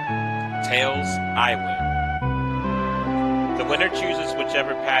 Tails, I win. The winner chooses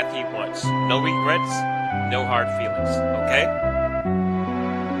whichever path he wants. No regrets, no hard feelings, okay?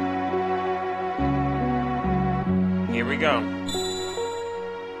 Here we go.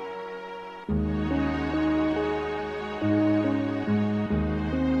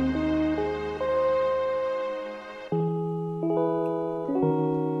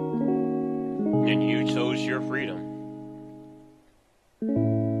 And you chose your freedom.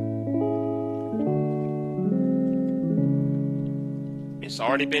 It's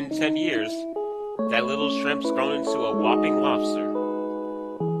already been 10 years. That little shrimp's grown into a whopping lobster.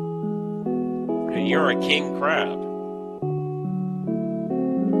 And you're a king crab.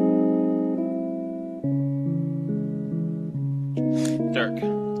 Dirk,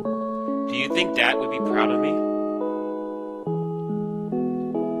 do you think Dad would be proud of me?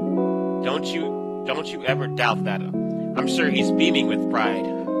 Don't you ever doubt that. I'm sure he's beaming with pride,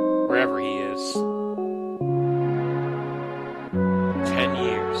 wherever he is. 10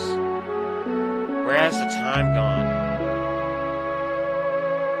 years. Where has the time gone?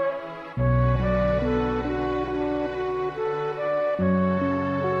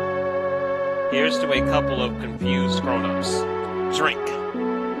 Here's to a couple of confused grown-ups. Drink.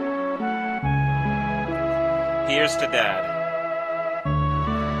 Here's to Dad,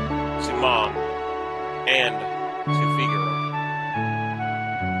 to Mom, and to Figaro.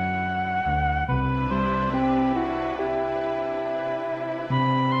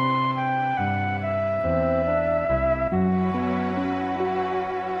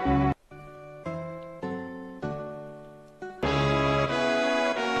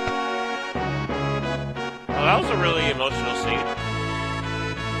 Well, that was a really emotional scene.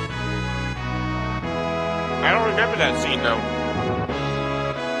 I don't remember that scene, though.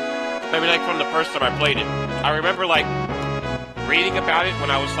 I mean, like, from the first time I played it. I remember, like, reading about it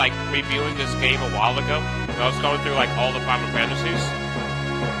when I was, like, reviewing this game a while ago. I was going through, like, all the Final Fantasies.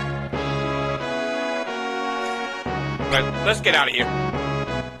 But let's get out of here.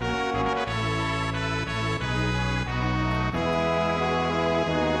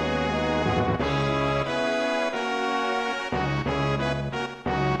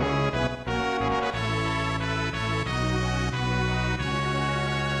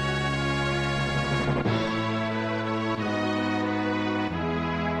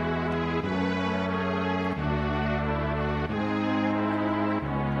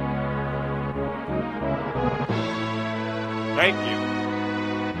 Thank you.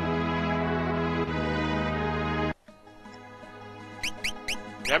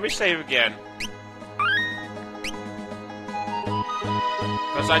 Let me save again.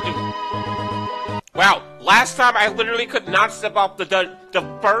 Because I do. Wow, last time I literally could not step off the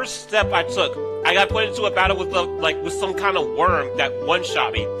first step I took. I got put into a battle with with some kind of worm that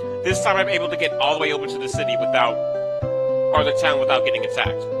one-shot me. This time I'm able to get all the way over to the city without, or the town without getting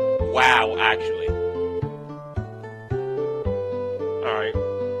attacked. Wow, actually. Alright.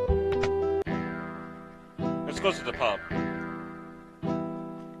 Let's go to the pub.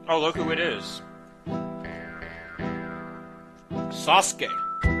 Oh, look who it is. Sasuke.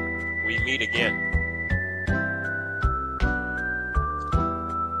 We meet again.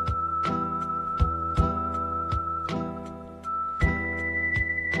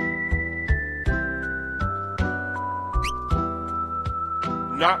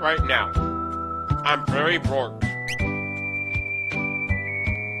 Not right now. I'm very bored.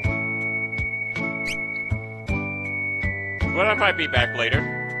 But I might be back later.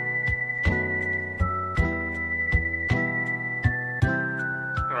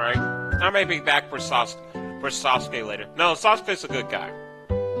 Alright. I may be back for Sasuke later. No, Sasuke's a good guy.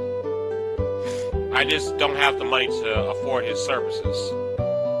 I just don't have the money to afford his services.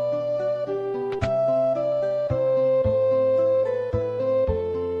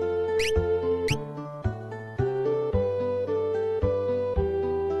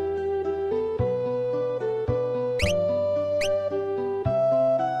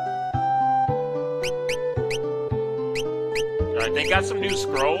 They got some new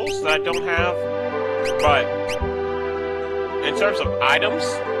scrolls that I don't have, but in terms of items,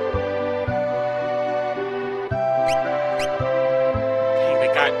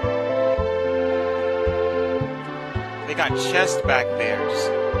 dang, they got chests back there just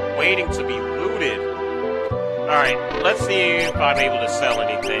waiting to be looted. Alright, let's see if I'm able to sell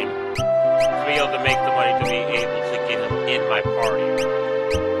anything to be able to make the money to be able to get him in my party.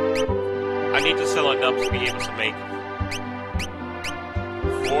 I need to sell enough to be able to make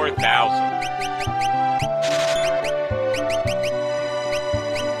 4,000.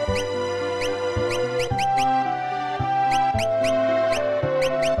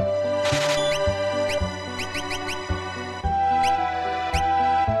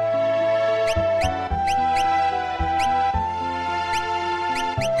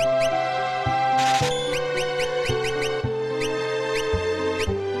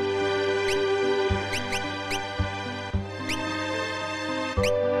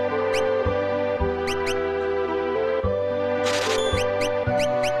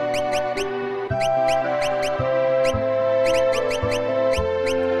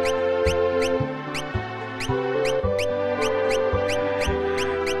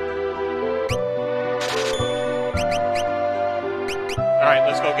 Alright,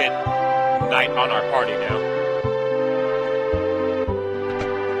 let's go get Knight on our party now.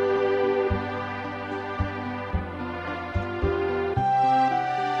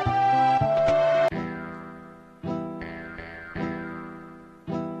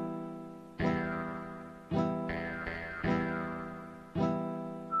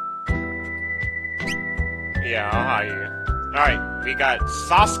 Yeah, I'll hire you. Alright, we got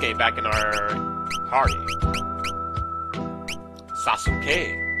Sasuke back in our party. Sasuke.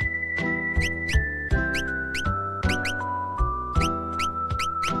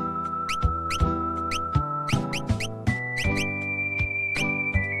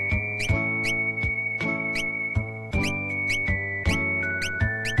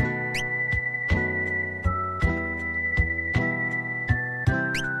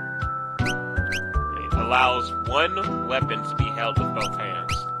 It allows one weapon to be held with both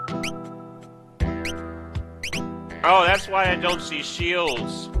hands. Oh, that's why I don't see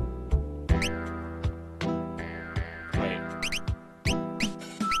shields. Wait.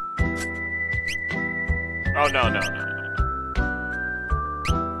 Oh, no.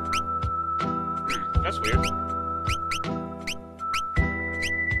 That's weird.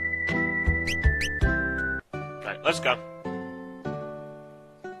 Alright, let's go.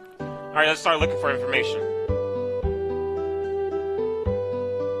 Alright, let's start looking for information.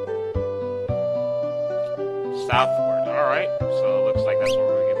 Southward. Alright, so it looks like that's where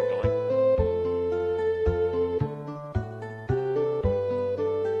we're going.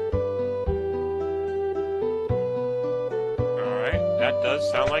 Alright, that does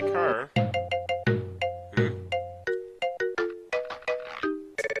sound like her.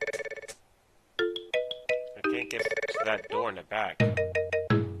 I can't get to that door in the back.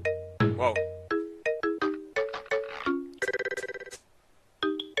 Whoa.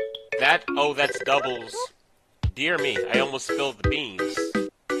 That's doubles Dear me, I almost spilled the beans.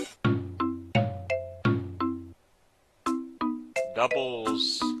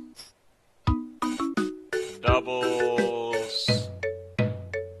 Doubles. Doubles.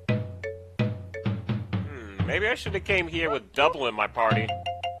 Maybe I should have came here with Double in my party.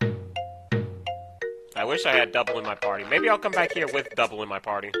 I wish I had Double in my party. Maybe I'll come back here with Double in my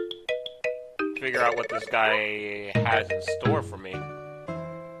party. Figure out what this guy has in store for me.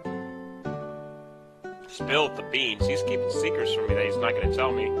 Spilled the beans. He's keeping secrets from me that he's not going to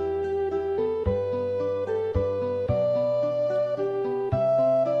tell me.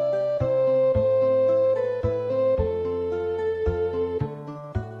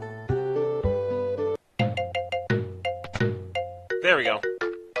 There we go.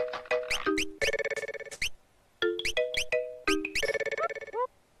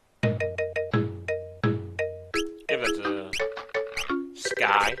 Give it to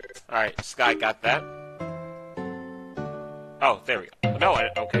Sky. Alright, Sky got that. Oh, there we go. No,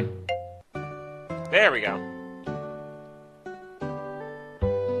 okay. There we go.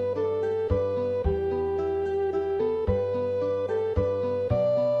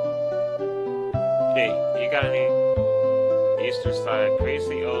 Hey, you got any Easter side?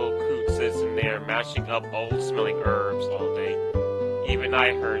 Crazy old coot sits in there mashing up old smelling herbs all day. Even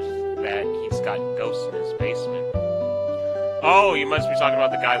I heard that he's got ghosts in his basement. Oh, you must be talking about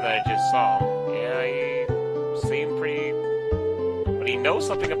the guy that I just saw. Yeah, he seemed pretty... But he knows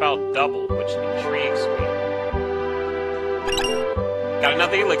something about Double, which intrigues me. Got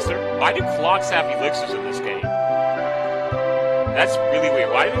another elixir. Why do clocks have elixirs in this game? That's really weird.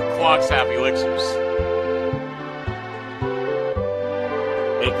 Why do clocks have elixirs?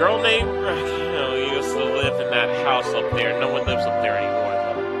 A girl named... used to live in that house up there. No one lives up there anymore,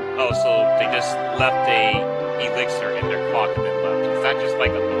 though. Oh, so they just left a elixir in their clock and then left. Is that just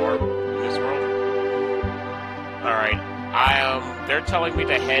like a norm in this world? Alright. They're telling me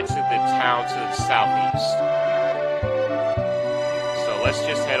to head to the town to the southeast. So let's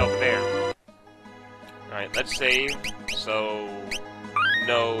just head over there. Alright, let's save so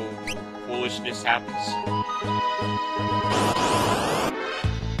no foolishness happens.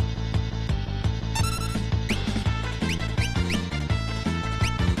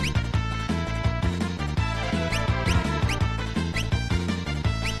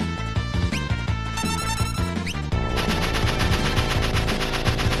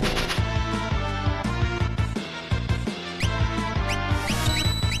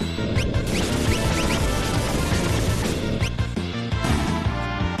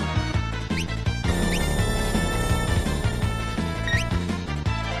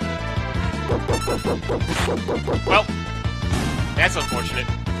 Well, that's unfortunate.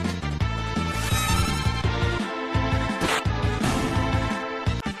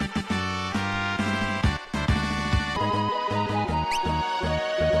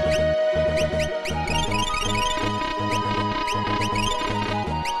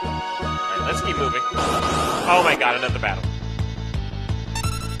 Alright, let's keep moving. Oh my god, another battle.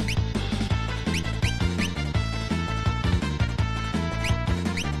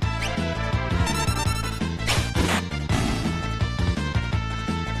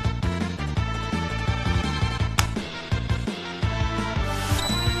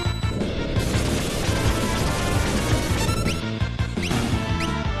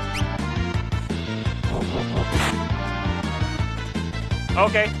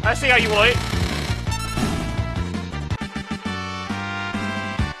 Okay, I see how you want it.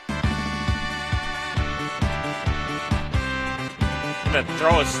 I'm gonna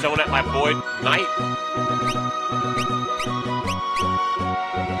throw a stone at my boy Knight.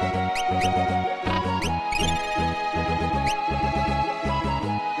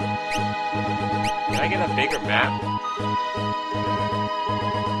 Can I get a bigger map?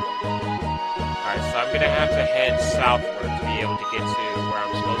 Alright, so I'm gonna have to head southward to be able to get to where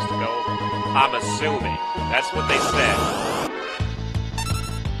I'm supposed to go. I'm assuming. That's what they said.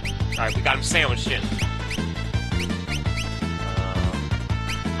 Alright, we got him sandwiched in.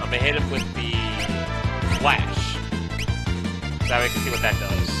 I'm gonna hit him with the flash. That way I can see what that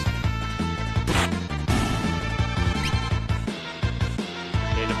does.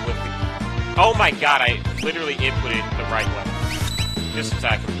 Hit him with the... Oh my god, I literally inputted the right way. Just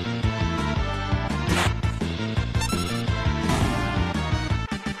attack him.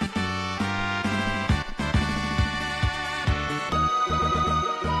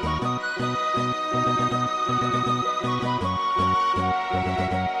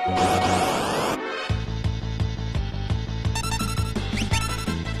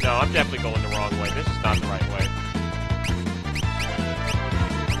 No, I'm definitely going the wrong way. This is not the right way.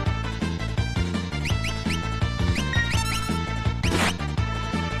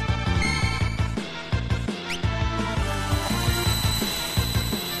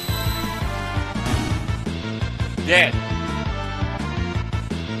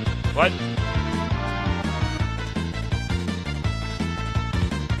 What?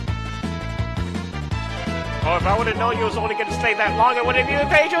 Oh, if I would have known you was only going to stay that long, I wouldn't have even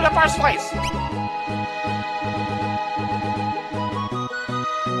paid you in the first place!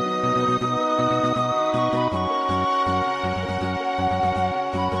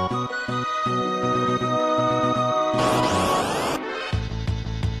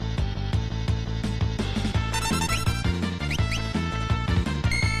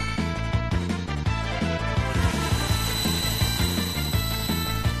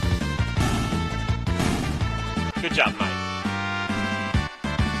 Good job, Mike.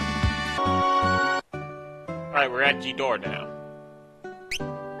 Alright, we're at G-Door now.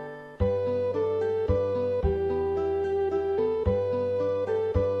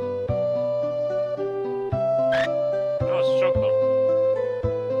 Oh, it's Chocobo.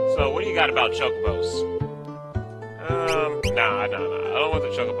 So, what do you got about Chocobos? Nah. I don't want the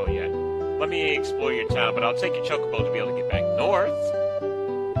Chocobo yet. Let me explore your town, but I'll take your Chocobo to be able to get back north.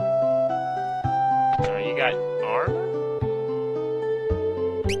 You got armor?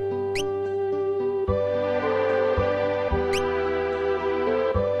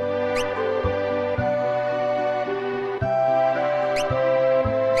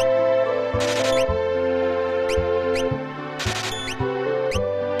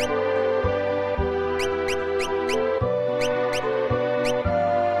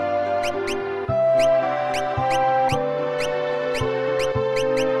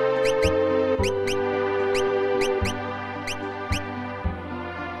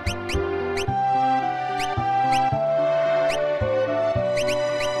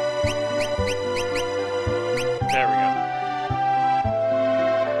 There we go.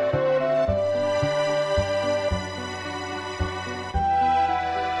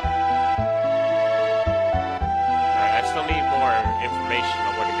 Alright, I still need more information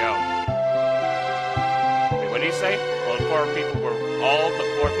on where to go. Wait, what did he say? All the poor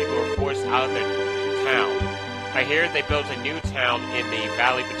people were forced out of their town. I hear they built a new town in the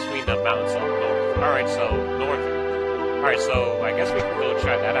valley between the mountains up north. Alright, so northern. Alright, so I guess we can go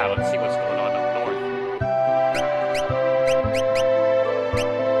try that out and see what's going on up north.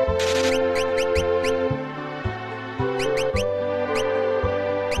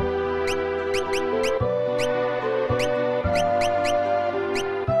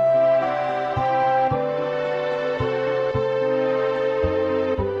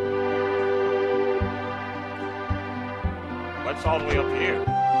 What's all the way up here? A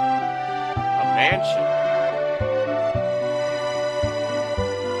mansion.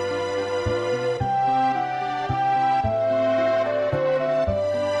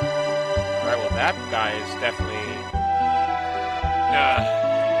 Alright, well that guy is definitely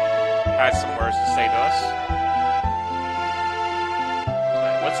has some words to say to us.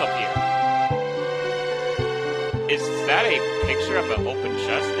 Alright, what's up here? Is that a picture of an open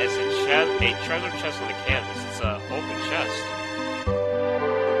chest? It's a treasure chest on the canvas. It's an open chest.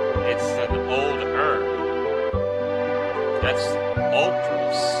 It's an old urn. That's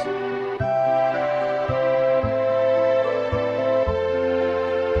Ultras.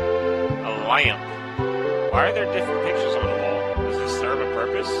 A lamp. Why are there different pictures on the wall? Does this serve a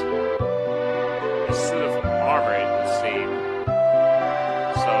purpose? Instead of armor, it would seem.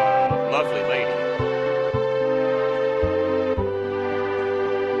 It's a lovely lady.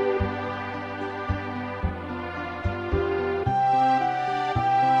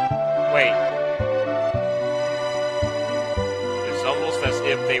 Wait. It's almost as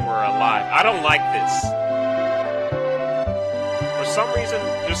if they were alive. I don't like this. For some reason,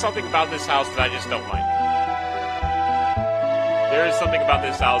 there's something about this house that I just don't like. There is something about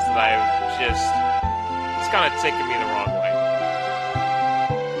this house that I've just... It's kind of taken me the wrong way.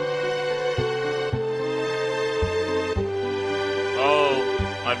 Oh,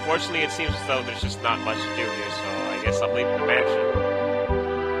 unfortunately it seems as though there's just not much to do here, so I guess I'm leaving the mansion.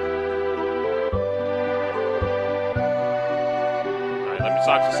 Let me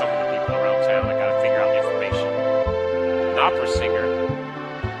talk to some of the people around town. I gotta figure out information. An opera singer.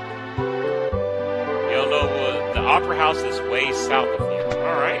 You don't know, the opera house is way south of here.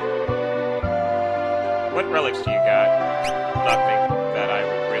 Alright. What relics do you got? Nothing that I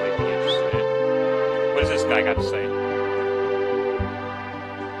would really be interested in. What does this guy got to say?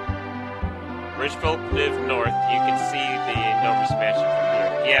 Rich folk live north. You can see the enormous mansion from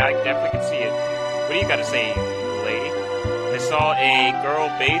here. Yeah, I definitely can see it. What do you got to say, lady? I saw a girl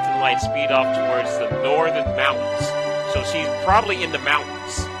bathed in light speed off towards the northern mountains. So she's probably in the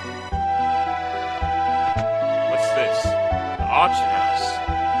mountains. What's this? The auction house.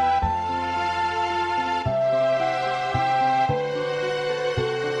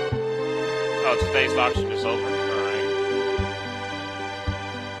 Oh, today's auction is over? Alright.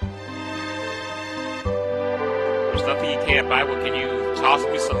 There's nothing you can't buy. Well, can you toss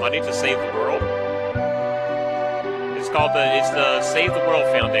me some money to save the world? It's the Save the World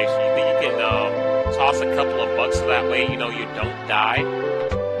Foundation. You think you can toss a couple of bucks so that way, you know, you don't die?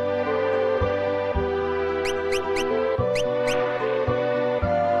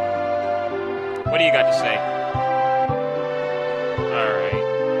 What do you got to say?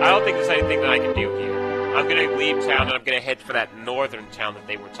 Alright. I don't think there's anything that I can do here. I'm gonna leave town and I'm gonna head for that northern town that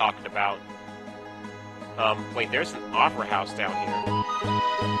they were talking about. Wait, there's an opera house down here.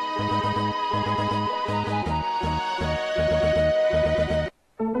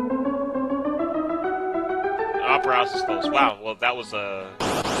 The opera house is closed. Wow, well that was a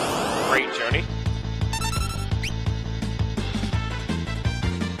great journey.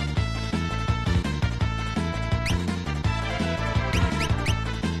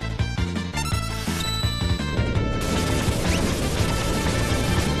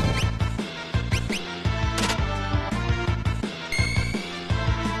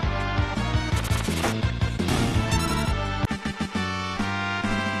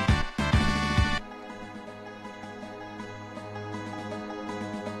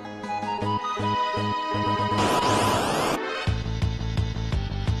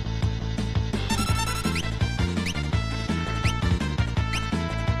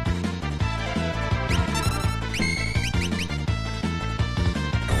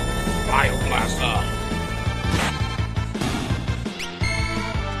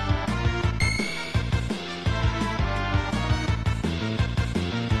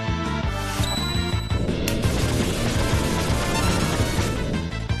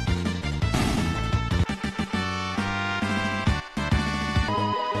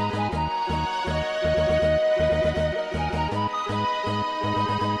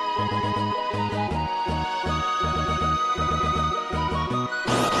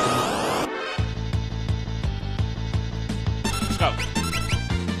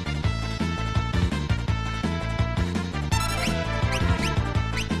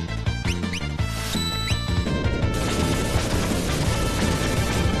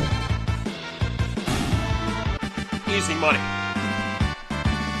 Easy money.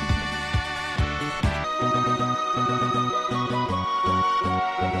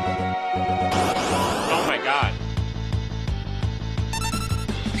 Oh my god.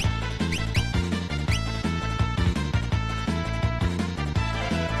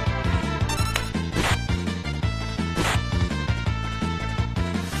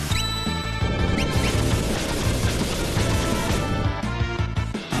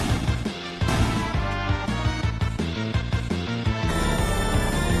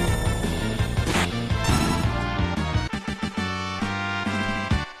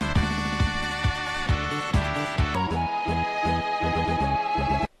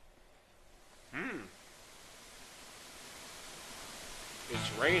 It's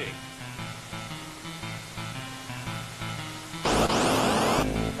raining.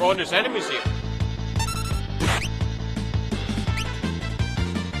 Oh, and there's enemies here.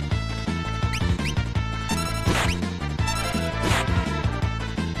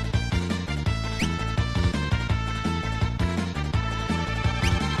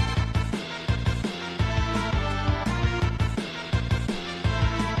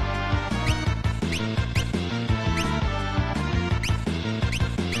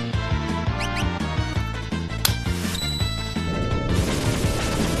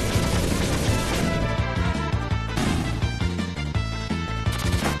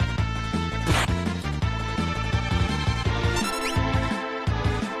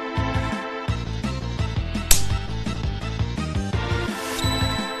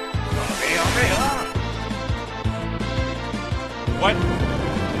 What?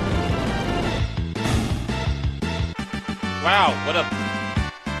 Wow, what a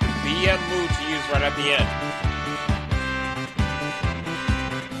BM move to use right at the end.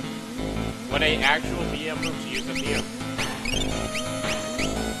 What a actual BM move to use at the end.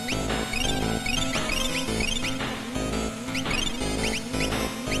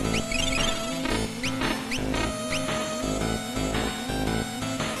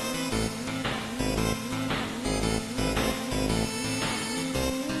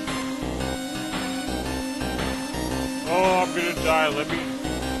 Oh, I'm gonna die. Let me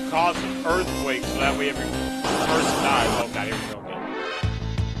cause an earthquake so that way every person dies. Oh god, here we go again.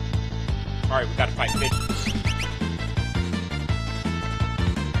 Alright, we gotta fight midgets.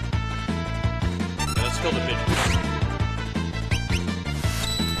 Yeah, let's kill the midgets.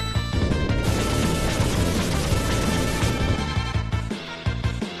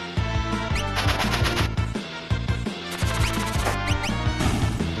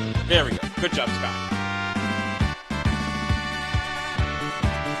 There we go. Good job, Scott.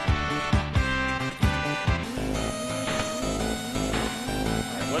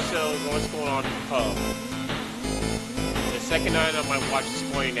 What's going on in the pub? The second item on my watch is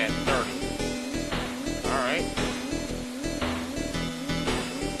pointing at 30. Alright.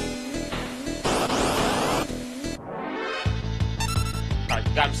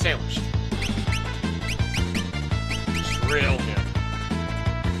 Alright, got him sandwiched. Drill him.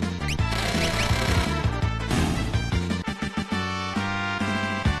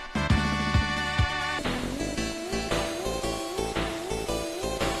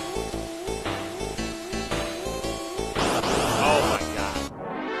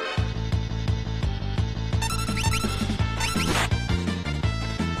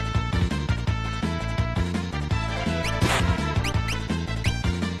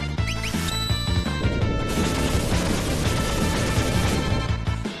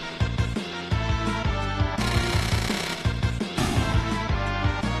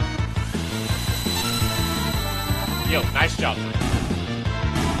 Yo, nice job.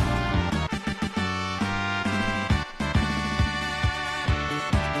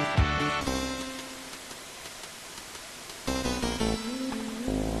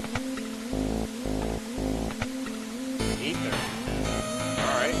 Ether.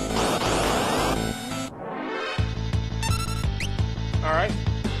 Alright. Alright.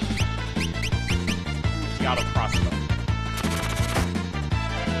 The auto crossbow.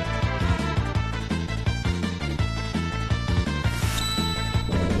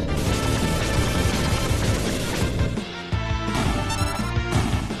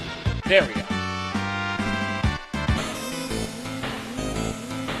 There we go.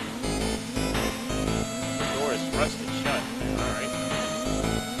 The door is rusted shut. Alright.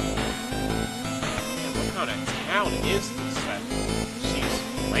 And what kind of town is this? Jeez.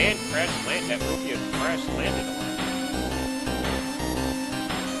 That Rupia crash landed on.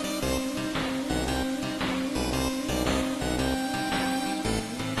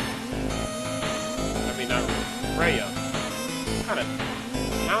 I mean, not Freya. What kind of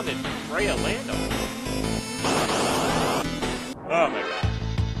town did Freya land on? Oh my god.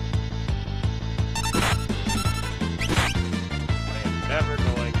 I am never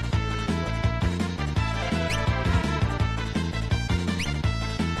going to...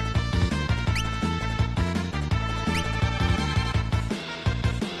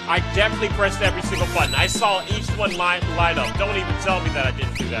 I definitely pressed every single button. I saw each one light up. Don't even tell me that I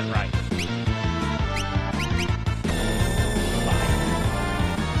didn't do that right.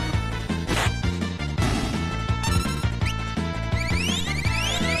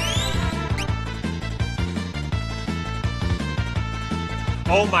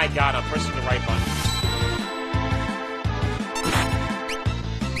 Oh my god, I'm pressing the right button.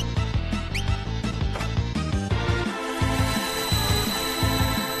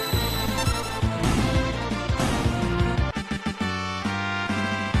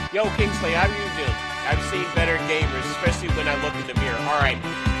 Yo, Kingsley, how are you doing? I've seen better gamers, especially when I look in the mirror. Alright.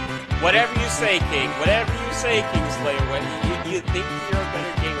 Whatever you say, King. Whatever you say, Kingsley. You think you're a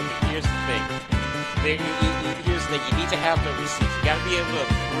better gamer, but here's the thing. Here's the thing. You need to have the receipts. You gotta be able to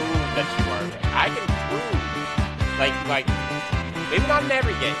prove that you are. I can prove. Like, maybe not in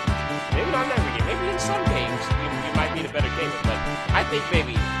every game. Maybe not in every game. Maybe in some games you might be the better gamer. But I think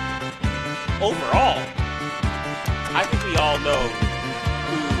maybe overall, I think we all know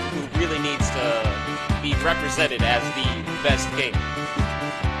who really needs to be represented as the best gamer.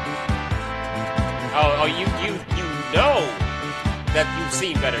 Oh, you know that you've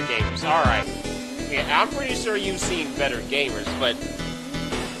seen better gamers. All right. Yeah, I'm pretty sure you've seen better gamers, but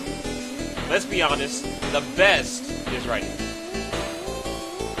let's be honest, the best is right here.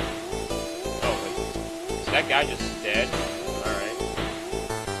 Oh, wait. Is that guy just dead? Alright.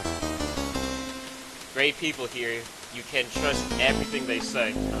 Great people here. You can trust everything they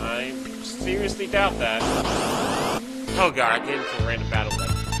say. I seriously doubt that. Oh god, I get into a random battle.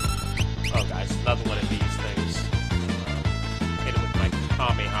 Oh guys, another one of these things. Hit him with my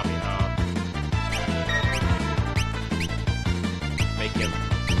Kamehameha. Make him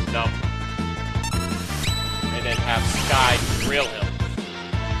numb. And then have Sky drill him.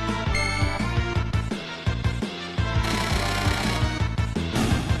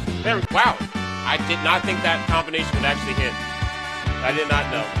 There, wow! I did not think that combination would actually hit. I did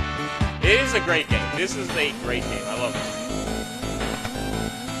not know. It is a great game. This is a great game. I love this.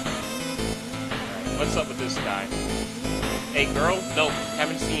 Alright, what's up with this guy? A girl? Nope.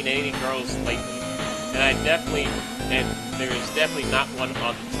 Haven't seen any girls lately. And there is definitely not one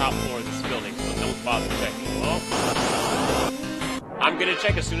on the top floor of this building, so don't bother checking. Well, I'm gonna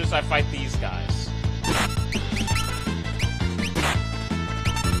check as soon as I fight these guys.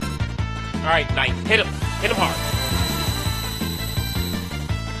 Alright, Knight, hit him! Hit him hard!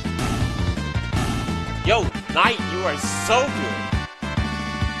 Yo, Knight, you are so good!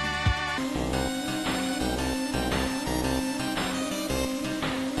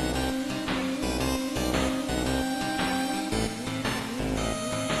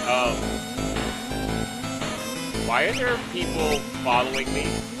 Why are there people following me?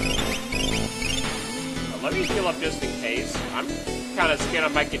 Let me heal up just in case. I'm kind of scared I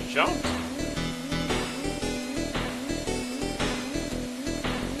might get jumped.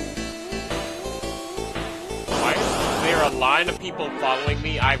 Why is there a line of people following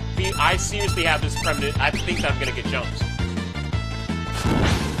me? I seriously have this premonition. I think I'm gonna get jumped.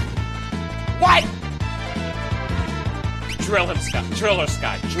 What? Drill him, Sky. Drill her,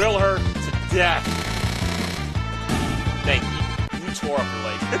 Sky. Drill her to death. Thank you. You tore up her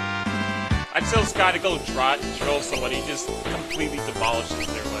leg. I tell Sky to go drill someone. He just completely demolishes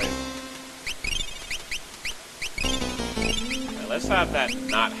their leg. Right, let's have that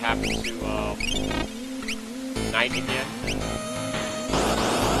not happen to Knight again.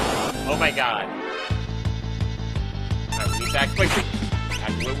 Oh my god. Alright, we need to act quickly.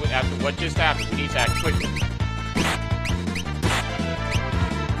 After what just happened, we need to act quickly.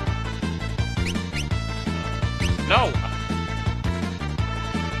 No!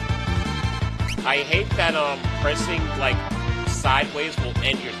 I hate that pressing like sideways will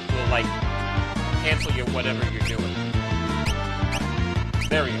like cancel your whatever you're doing.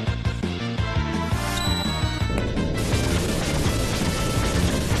 There we go.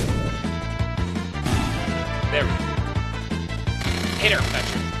 There we go. Hit her,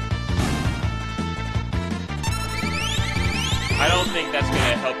 fetcher. I don't think that's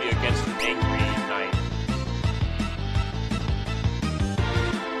gonna help you against an angry Knight.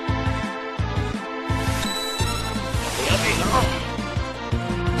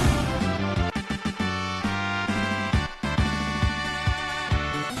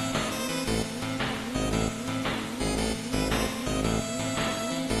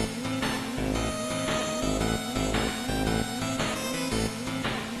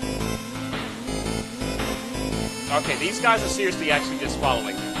 Okay, these guys are seriously actually just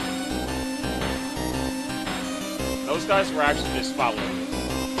following me. Those guys were actually just following me.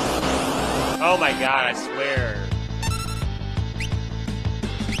 Oh my god, I swear.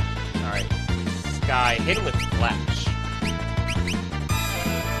 Alright. Sky, hit him with Flash.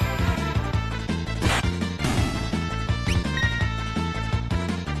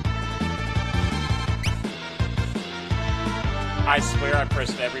 I swear I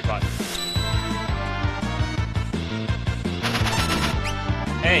pressed every button.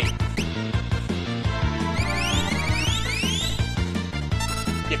 Hey!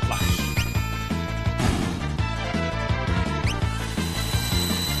 Get Flash.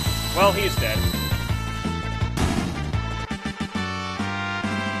 Well, he's dead.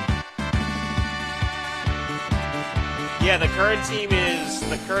 Yeah, the current team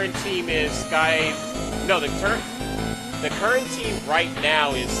is Sky. No, the current team right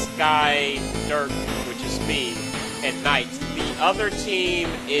now is Sky, Dirk, which is me, and Knight. The other team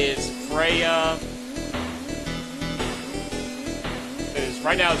is Freya.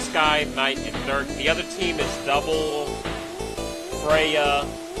 Right now it's Sky, Knight, and Dirk. The other team is Double, Freya,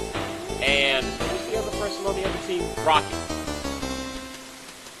 and who's the other person on the other team? Rocky.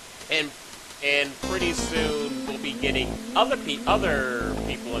 And pretty soon we'll be getting other people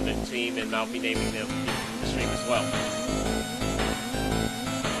in the team, and I'll be naming them in the stream as well.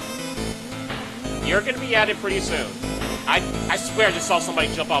 You're going to be added pretty soon. I swear I just saw somebody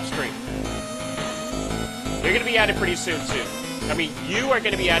jump off screen. You're going to be added pretty soon, too. I mean, you are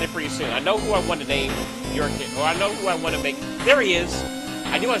going to be added pretty soon. I know who I want to name your kid, or I know who I want to make. There he is.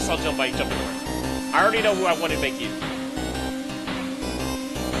 I knew I saw somebody jumping around. I already know who I want to make you.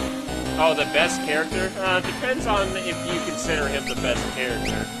 Oh, the best character? Depends on if you consider him the best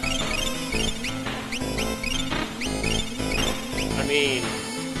character. I mean,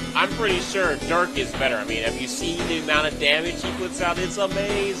 I'm pretty sure Dirk is better. I mean, have you seen the amount of damage he puts out? It's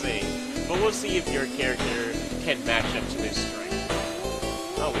amazing. But we'll see if your character can match up to his strength.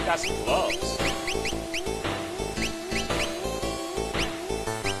 Oh, we got some gloves.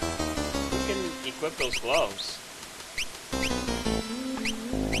 Who can equip those gloves?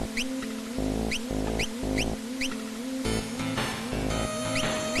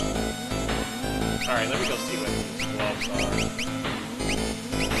 Alright, let me go see what these gloves are.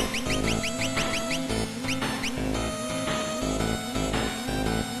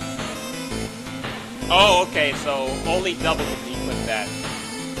 Oh, okay, so only Double can equip that.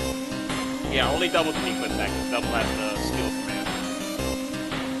 Yeah, only double can equip that, because double has the skill command.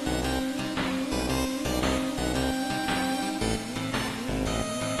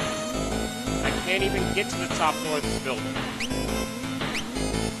 I can't even get to the top floor of this building.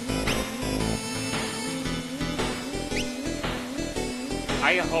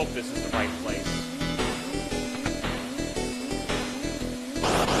 I hope this is the right place.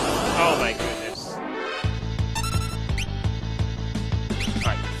 Oh my goodness.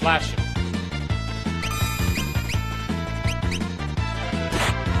 Alright, flash him.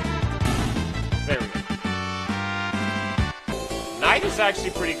 There we go. Knight is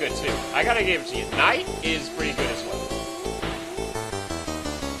actually pretty good too. I gotta give it to you. Knight is pretty good as well.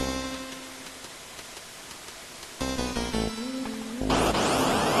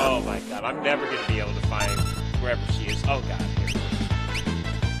 Oh my god, I'm never gonna be able to find wherever she is. Oh god, here.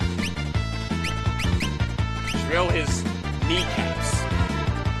 Drill his kneecaps.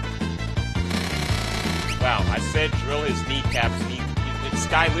 Wow, I said drill his kneecaps. This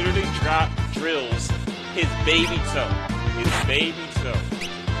guy literally drills his baby toe. His baby toe.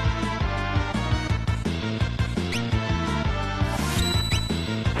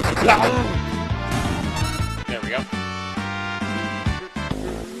 There we go.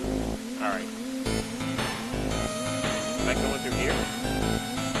 Alright. Am I going through here?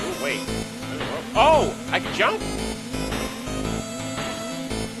 Oh, wait. Oh! I can jump?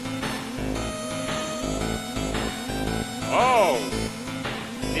 Oh!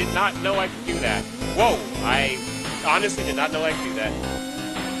 Did not know I could do that. Whoa! I honestly did not know I could do that.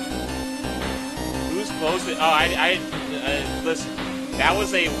 Who's close to... Oh, listen. That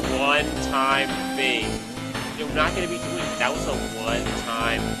was a one-time thing. You're not going to be doing it. That was a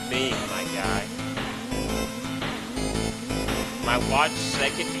one-time thing, my guy. My watch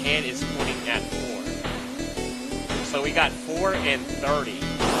second hand is pointing at 4. So we got 4 and 30.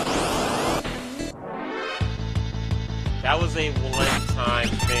 That was a one-time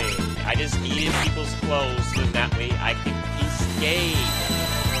thing. I just needed people's clothes so that way I could escape.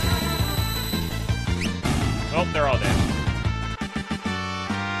 Oh, they're all dead.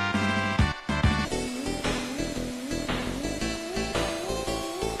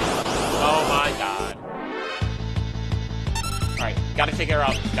 Oh my god. Alright, gotta take her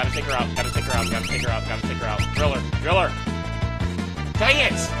out. Gotta take her out. Gotta take her out. Gotta take her out. Gotta take her out. Drill her. Drill her. Dang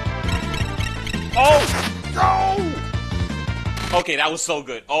it! Oh! No! Okay, that was so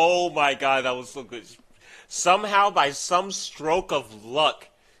good. Oh my god, that was so good. Somehow, by some stroke of luck,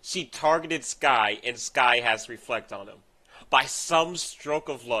 she targeted Sky, and Sky has to reflect on him. By some stroke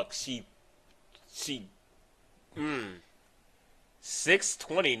of luck, she...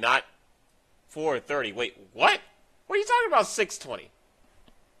 620, not 430. Wait, what? What are you talking about 620?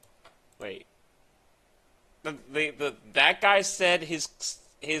 Wait. That guy said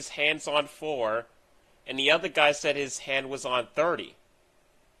his hand's on 4, and the other guy said his hand was on 30.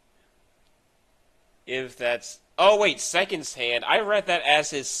 If that's... Oh, wait, second's hand. I read that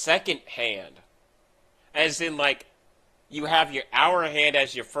as his second hand. As in, like, you have your hour hand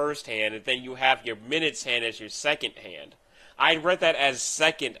as your first hand, and then you have your minutes hand as your second hand. I read that as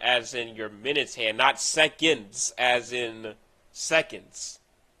second as in your minutes hand, not seconds as in seconds.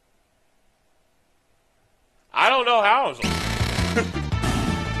 I don't know how.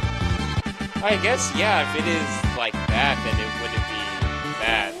 I guess, yeah, if it is like that, then it wouldn't be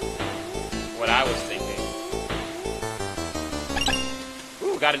that. What I was thinking.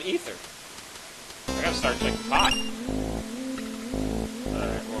 Ooh, got an ether. I gotta start checking pot.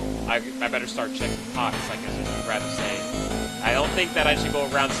 Alright, well, I better start checking pots, I guess I should rather say. I don't think that I should go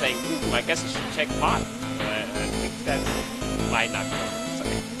around saying, ooh, I guess I should check pot. I think that might not be right.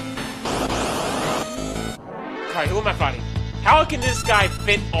 Alright, who am I fighting? How can this guy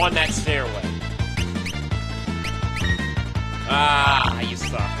fit on that stairway? Ah, you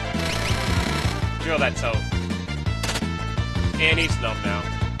suck. Drill that toe. And he's numb now.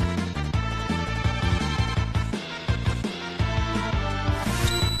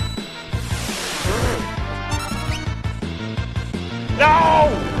 No!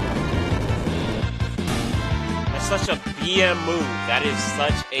 That's such a BM move. That is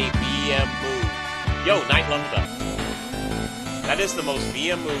such a BM move. Yo, Knight leveled up. That is the most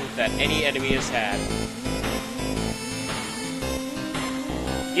BM move that any enemy has had.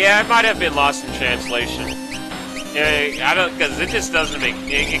 Yeah, it might have been lost in translation. Yeah, I don't, because it just doesn't make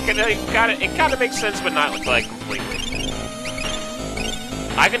it kind of makes sense, but not like completely.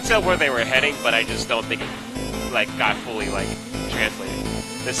 I can tell where they were heading, but I just don't think it like got fully like translated.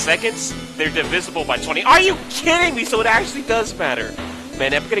 The seconds, they're divisible by 20. Are you kidding me? So it actually does matter.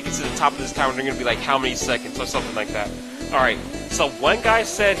 Man, if I'm gonna get to the top of this tower, they're gonna be like how many seconds or something like that. Alright, so one guy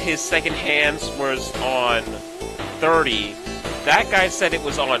said his second hands was on 30. That guy said it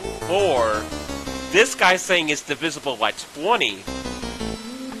was on 4. This guy's saying it's divisible by 20.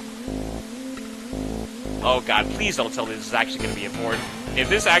 Oh god, please don't tell me this is actually going to be important. If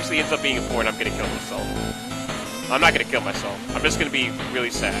this actually ends up being important, I'm going to kill myself. I'm not going to kill myself. I'm just going to be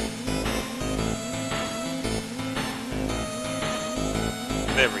really sad.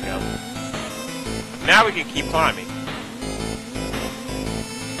 There we go. Now we can keep climbing.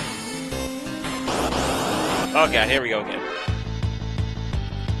 Oh god, here we go again.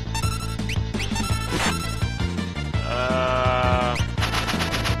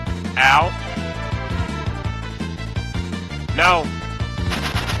 Ow. No.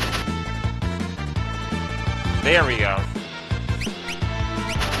 There we go.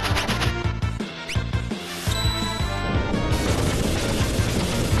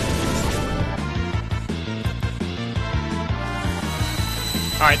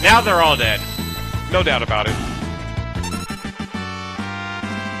 Alright, now they're all dead. No doubt about it.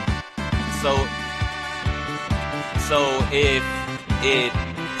 So if it's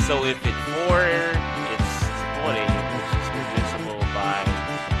 4, it's 20,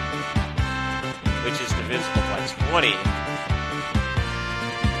 which is divisible by 20.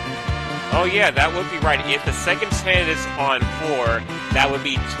 Oh yeah, that would be right. If the second hand is on 4, that would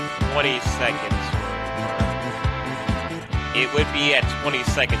be 20 seconds. It would be at 20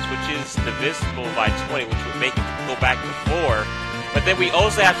 seconds, which is divisible by 20, which would make it go back to 4. But then we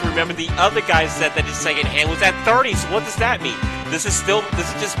also have to remember the other guy said that his second hand was at 30, so what does that mean? Does it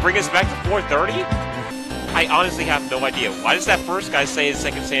just bring us back to 430? I honestly have no idea. Why does that first guy say his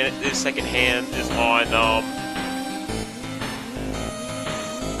second hand is on,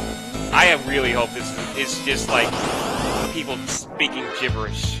 I really hope this is just like people speaking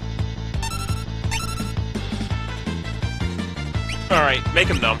gibberish. Alright, make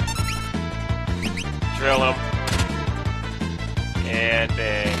him numb. Drill him. And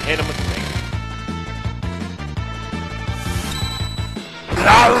then hit him with the thing.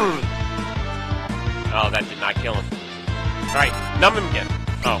 Oh, that did not kill him. Alright, numb him again.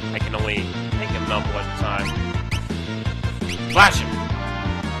 Oh, I can only make him numb one time. Flash him!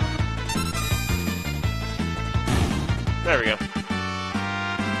 There we go.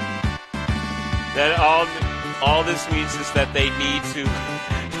 Then all this means is that they need to...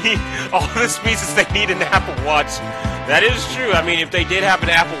 all this means is they need an Apple Watch. That is true. I mean, if they did have an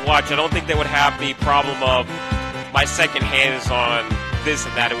Apple Watch, I don't think they would have the problem of my second hand is on this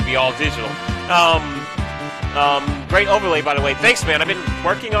and that. It would be all digital. Great overlay, by the way. Thanks, man. I've been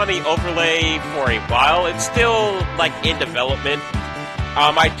working on the overlay for a while. It's still, like, in development.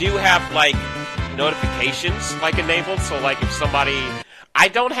 I do have, like, notifications, like, enabled. So, like, if somebody... I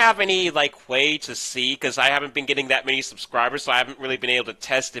don't have any, like, way to see, because I haven't been getting that many subscribers, so I haven't really been able to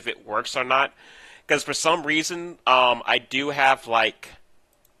test if it works or not. Because for some reason, I do have, like,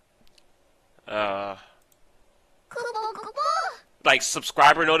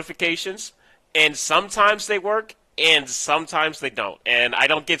 subscriber notifications, and sometimes they work, and sometimes they don't. And I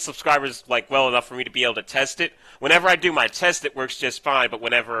don't get subscribers, like, well enough for me to be able to test it. Whenever I do my test, it works just fine, but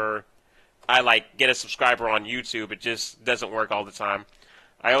whenever I, like, get a subscriber on YouTube, it just doesn't work all the time.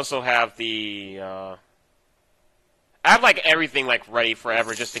 I also have the, I have, like, everything, like, ready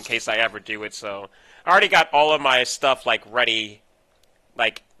forever, just in case I ever do it, so... I already got all of my stuff, like, ready,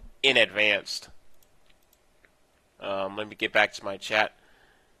 like, in advance. Let me get back to my chat.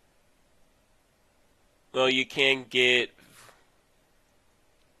 Well, you can get...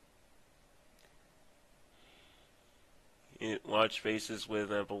 watch faces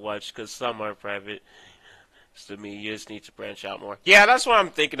with Apple Watch, because some are private. To me, you just need to branch out more. Yeah, that's what I'm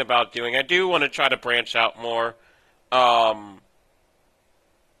thinking about doing. I do want to try to branch out more.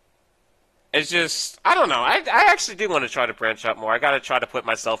 It's just, I don't know. I actually do want to try to branch out more. I got to try to put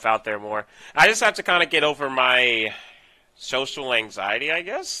myself out there more. I just have to kind of get over my social anxiety, I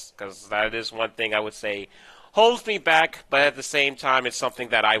guess, because that is one thing I would say holds me back, but at the same time, it's something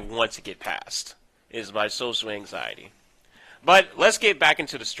that I want to get past, is my social anxiety. But let's get back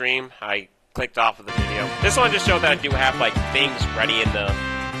into the stream. I clicked off of the video. This one just showed that I do have, like, things ready in the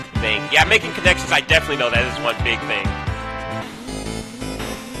thing. Yeah, making connections, I definitely know that is one big thing.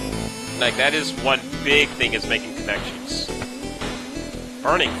 Like, that is one big thing, is making connections.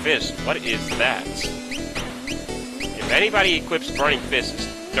 Burning Fist, what is that? If anybody equips Burning Fist, it's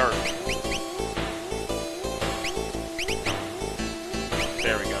dirt.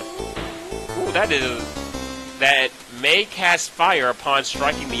 There we go. Ooh, that may cast fire upon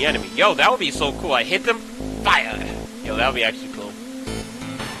striking the enemy. Yo, that would be so cool. I hit them, fire. Yo, that would be actually cool.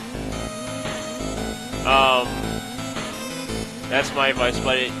 That's my advice,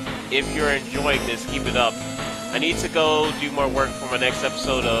 but if you're enjoying this, keep it up. I need to go do more work for my next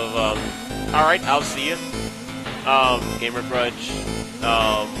episode of, alright, I'll see you. Gamer Grudge,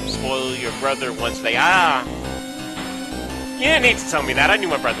 spoil your brother once they, you didn't need to tell me that, I knew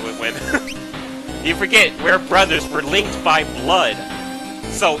my brother would win. You forget, we're brothers, we're linked by blood.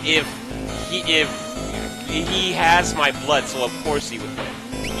 So if he has my blood, so of course he would win.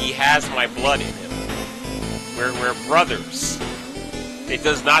 He has my blood in him. We're brothers. It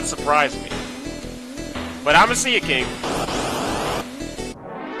does not surprise me. But I'ma see you, King.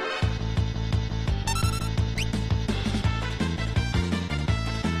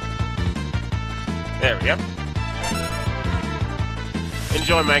 There we go.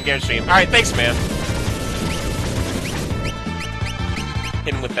 Enjoy my game stream. Alright, thanks, man.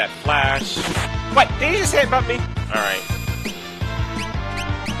 Hit him with that flash. What? Did he just headbutt me? Alright.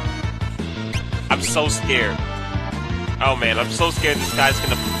 I'm so scared. Oh man, I'm so scared this guy's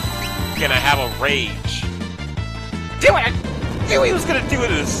gonna have a rage. Do it! I knew he was gonna do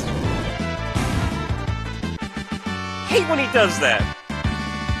this! Hate when he does that.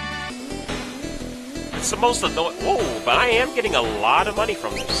 It's the most annoying. Whoa, but I am getting a lot of money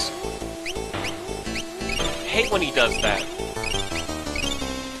from this. Hate when he does that.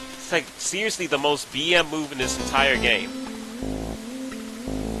 It's like seriously the most BM move in this entire game.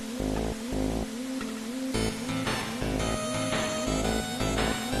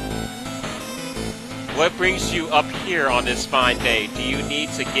 What brings you up here on this fine day? Do you need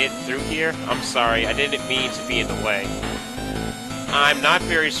to get through here? I'm sorry, I didn't mean to be in the way. I'm not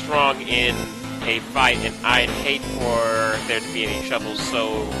very strong in a fight, and I'd hate for there to be any trouble,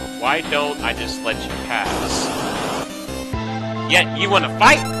 so why don't I just let you pass? Yeah, you wanna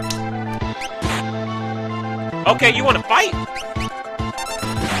fight? Okay, you wanna fight?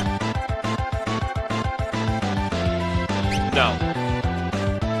 No.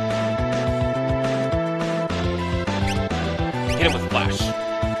 Hit him with flash.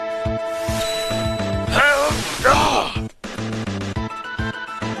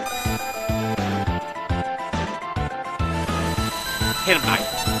 Hit him back.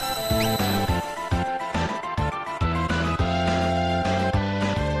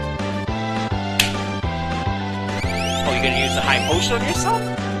 Oh, you're gonna use a high potion on yourself?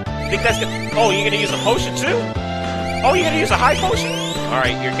 Think that's gonna... Oh, you're gonna use a potion too? Oh, you're gonna use a high potion?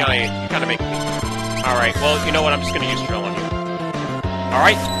 Alright, you're kinda making me... Alright, well, you know what? I'm just gonna use drill on you.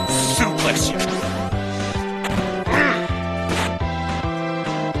 Alright, suplex you.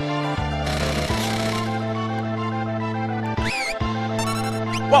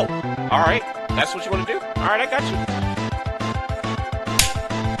 Whoa! Alright, that's what you want to do? Alright, I got you.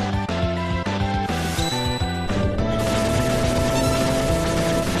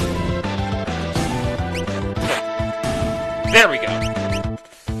 There we go.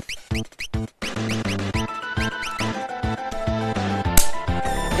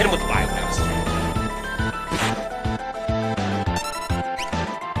 Hit him with the biomass.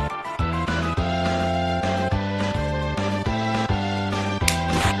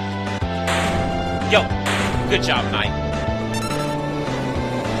 Yo, good job, Knight.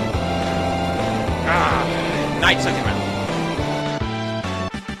 Knight took him out.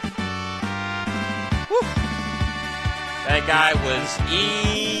 Whew. That guy was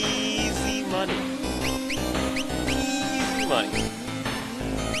easy money. Easy money.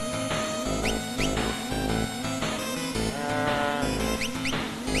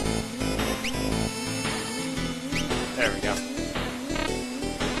 There we go.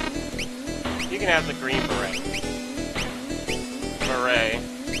 You can have the green beret. Beret.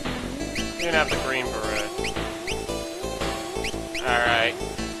 You can have the green beret. Alright.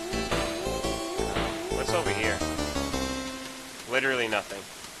 What's over here? Literally nothing.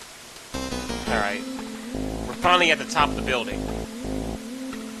 Alright. We're finally at the top of the building.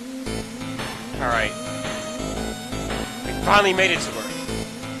 Alright. We finally made it to her.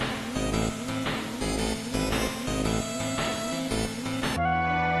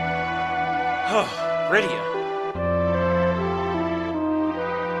 Oh, Rydia.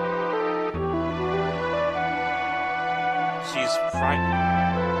 She's frightened.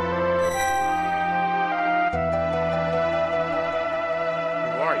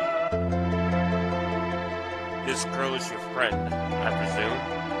 Who are you? This girl is your friend, I presume?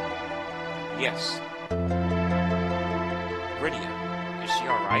 Yes. Rydia. Is she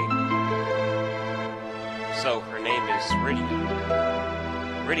alright? So, her name is Rydia.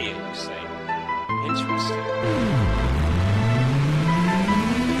 Rydia, you say? Interesting.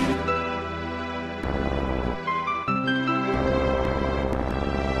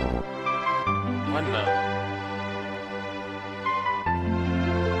 What the?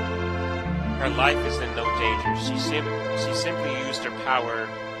 life is in no danger. She simply used her power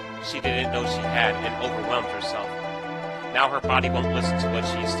she didn't know she had and overwhelmed herself. Now her body won't listen to what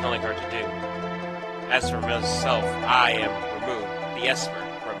she is telling her to do. As for myself, I am removed. The Esper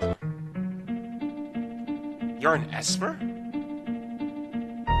removed. You're an Esper?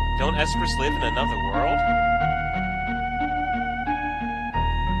 Don't Espers live in another world?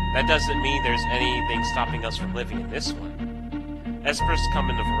 That doesn't mean there's anything stopping us from living in this one. Espers come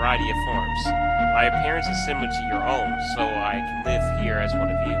in a variety of forms. My appearance is similar to your own, so I can live here as one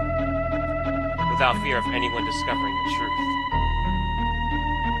of you, without fear of anyone discovering the truth.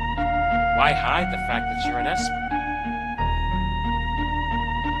 Why hide the fact that you're an Esper?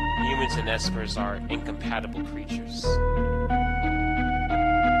 Humans and Espers are incompatible creatures.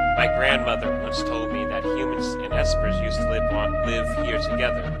 My grandmother once told me that humans and Espers used to live here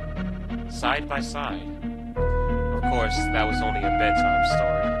together, side by side. Of course, that was only a bedtime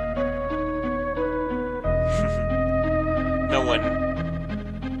story.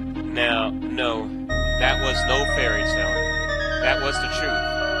 No, that was no fairy tale. That was the truth.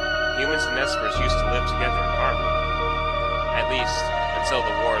 Humans and Espers used to live together in harmony. At least, until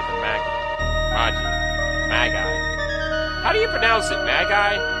the War of the Magi. How do you pronounce it?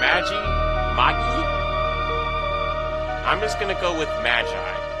 Magi? Magi? Magi? I'm just gonna go with Magi.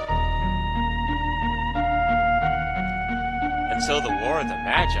 Until the War of the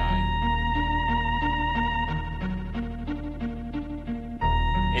Magi.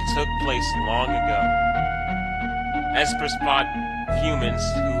 It took place long ago. Espers fought humans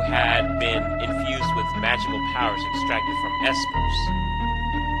who had been infused with magical powers extracted from Espers.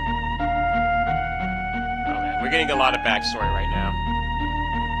 We're getting a lot of backstory right now.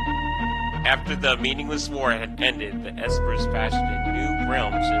 After the meaningless war had ended, the Espers fashioned new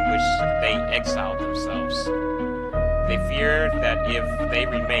realms in which they exiled themselves. They feared that if they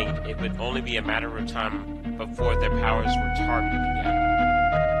remained, it would only be a matter of time before their powers were targeted again.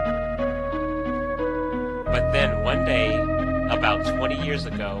 But then, one day, about 20 years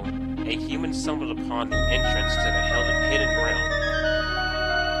ago, a human stumbled upon the entrance to the hidden realm,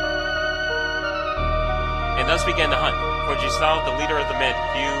 and thus began the hunt. For Giselle, the leader of the men,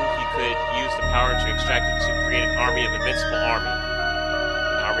 knew he could use the power to extract it to create an army of invincible army.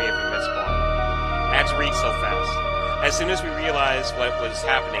 An army of invincible army. I had to read so fast. As soon as we realized what was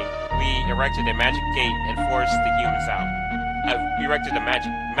happening, we erected a magic gate and forced the humans out. We erected a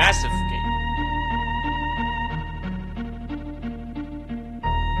massive gate.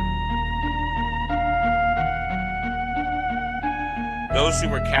 Those who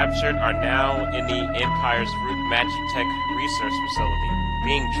were captured are now in the Empire's Magitech research facility,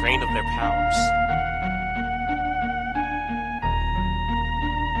 being drained of their powers.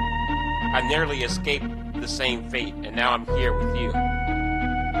 I narrowly escaped the same fate, and now I'm here with you.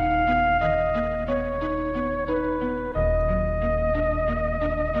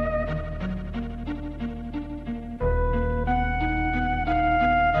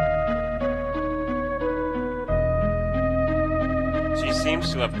 She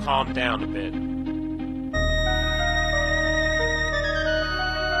seems to have calmed down a bit.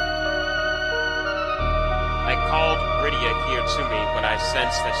 I called Rydia here to me when I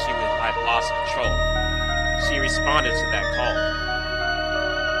sensed that she had lost control. She responded to that call.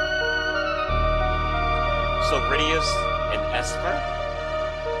 So Rydia's an Esper?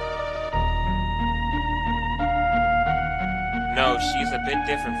 No, she's a bit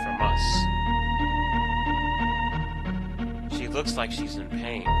different from us. She looks like she's in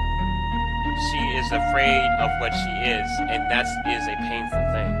pain. She is afraid of what she is, and that is a painful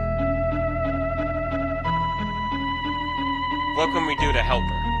thing. What can we do to help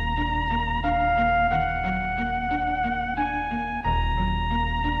her?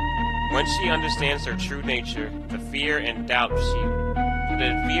 When she understands her true nature, the fear and doubt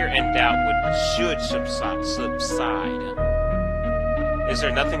should subside. Is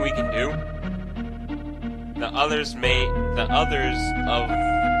there nothing we can do? The others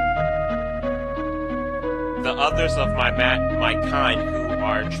of my kind who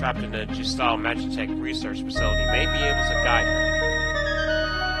are trapped in the Gestalt Magitech research facility may be able to guide her.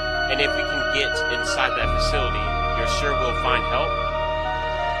 And if we can get inside that facility, you're sure we'll find help?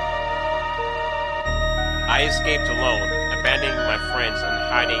 I escaped alone, abandoning my friends and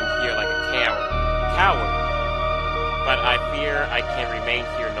hiding here like a coward. But I fear I can remain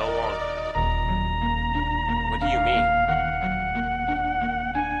here no longer. What do you mean?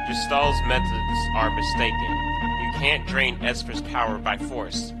 Gestalt's methods are mistaken. You can't drain Esper's power by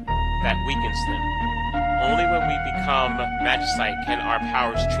force. That weakens them. Only when we become Magicite can our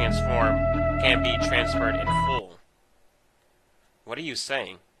powers be transferred in full. What are you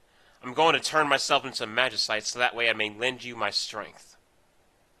saying? I'm going to turn myself into a magicite so that way I may lend you my strength.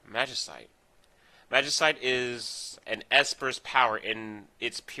 Magicite. Magicite is an Esper's power in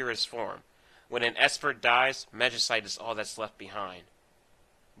its purest form. When an Esper dies, Magicite is all that's left behind.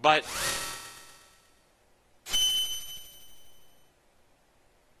 But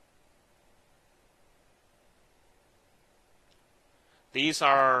these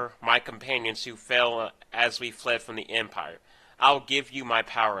are my companions who fell as we fled from the Empire. I'll give you my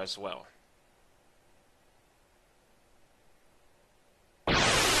power as well.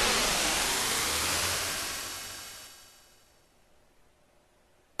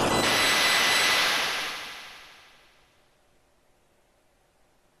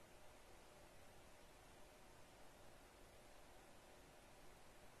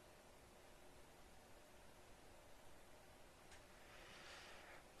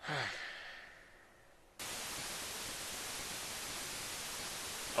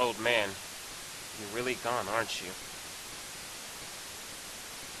 Old man, you're really gone, aren't you?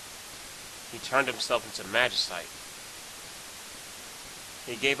 He turned himself into magicite.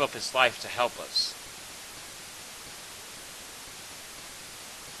 He gave up his life to help us.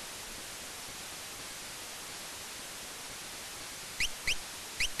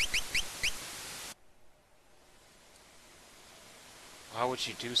 Why would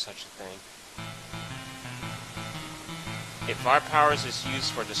you do such a thing? If our powers is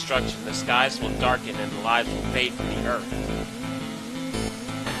used for destruction, the skies will darken and the lives will fade from the earth.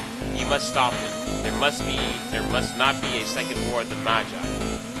 You must stop him. There must not be a second war of the Magi.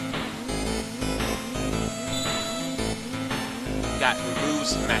 That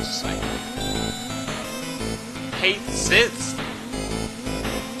removes magicite. Hate Sith.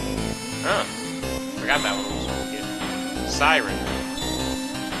 Huh. Forgot that one was so good. Siren.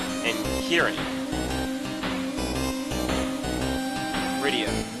 And Kieran.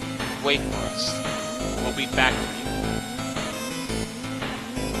 Rydia, wait for us. We'll be back for you.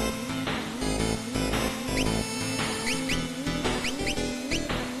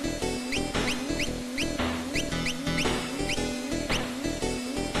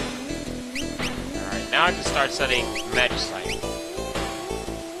 Alright, now I can start studying magicite.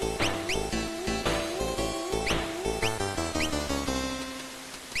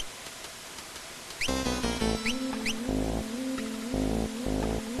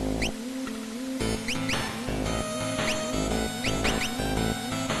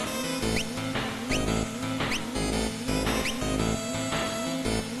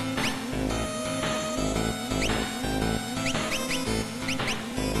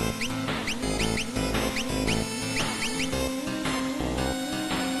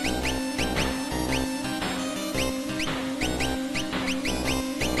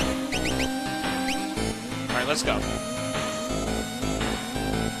 Let's go.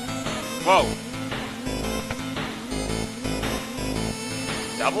 Whoa.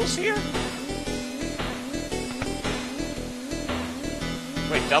 Double's here?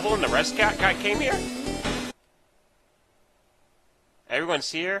 Wait, Double and the rest guy came here?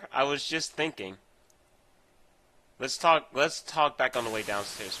 Everyone's here? I was just thinking. Let's talk back on the way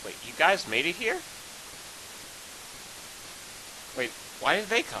downstairs. Wait, you guys made it here? Wait, why did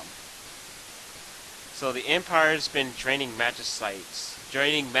they come? So the Empire's been draining magic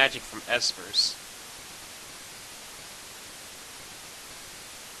from Espers.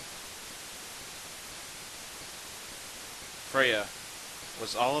 Freya,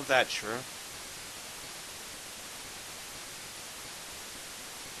 was all of that true?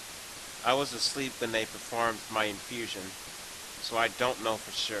 I was asleep when they performed my infusion, so I don't know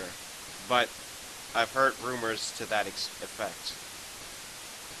for sure, but I've heard rumors to that effect.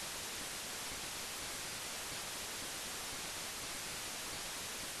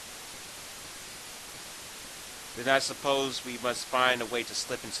 Then I suppose we must find a way to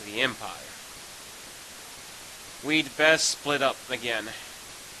slip into the Empire. We'd best split up again.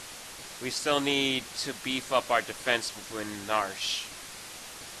 We still need to beef up our defense within Narsh.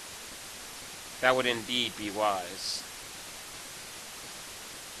 That would indeed be wise.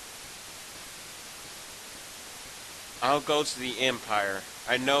 I'll go to the Empire.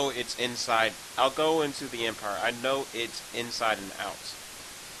 I know it's inside. I'll go into the Empire. I know it's inside and out.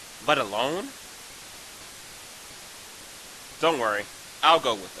 But alone? Don't worry, I'll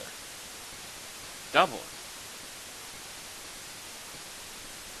go with her. Double.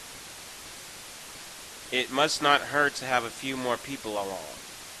 It must not hurt to have a few more people along.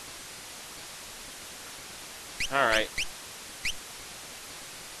 Alright.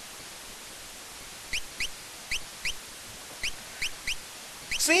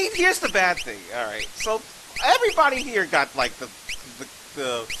 See, here's the bad thing. Alright, so everybody here got like the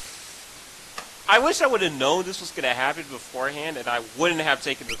I wish I would have known this was going to happen beforehand, and I wouldn't have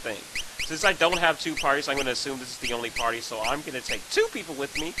taken the thing. Since I don't have two parties, I'm going to assume this is the only party, so I'm going to take two people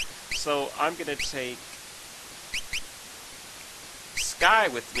with me. So I'm going to take Sky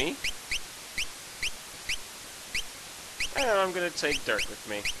with me. And I'm going to take Dirk with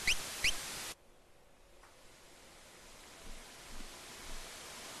me.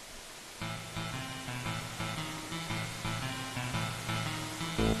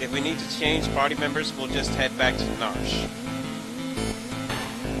 If we need to change party members, we'll just head back to Narsh.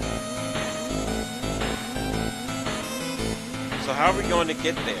 So how are we going to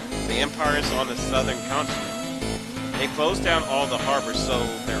get there? The Empire is on the southern continent. They closed down all the harbors, so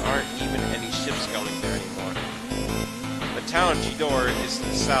there aren't even any ships going there anymore. The town of Jidor is to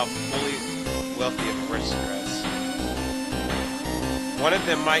the south, fully wealthy of aristocrats. One of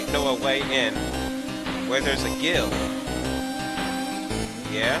them might know a way in, where there's a guild.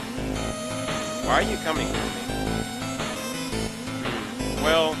 Yeah? Why are you coming with me?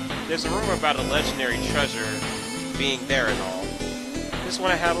 Well, there's a rumor about a legendary treasure being there and all. Just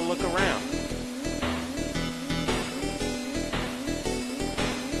want to have a look around.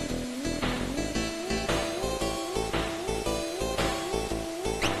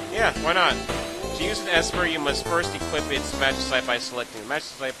 Yeah, why not? To use an Esper, you must first equip its magic sight by selecting the magic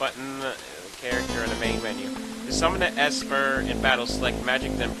sight button character in the main menu. To summon an Esper in battle, select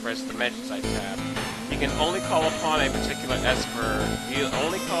magic, then press the magic sight tab. You can only call upon a particular Esper. You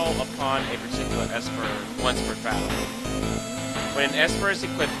only call upon a particular Esper once per battle. When an Esper is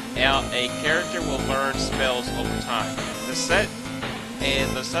equipped, a character will learn spells over time. The set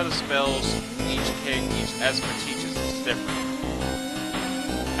of spells each Esper teaches is different.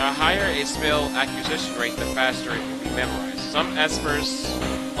 The higher a spell acquisition rate, the faster it will be memorized. Some Espers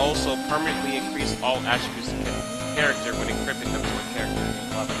also permanently increase all attributes of a character when equipping them to a character in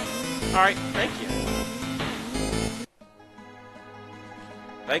level. Alright, thank you.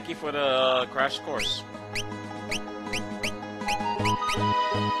 Thank you for the crash course.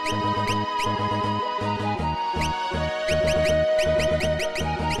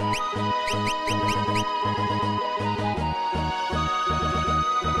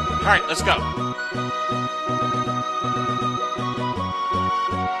 Alright, let's go.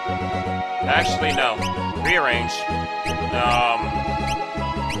 Actually, no. Rearrange.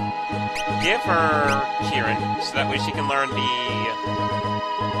 Give her Kieran, so that way she can learn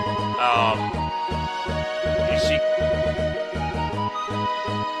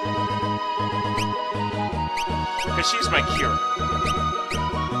because she's my cure.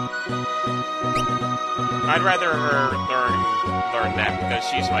 I'd rather her learn that, because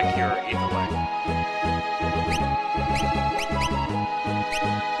she's my cure either way.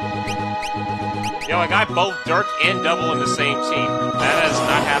 Yo, I got both Dirk and Double in the same team. That has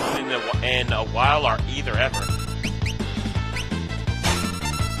not happened in a while or either ever.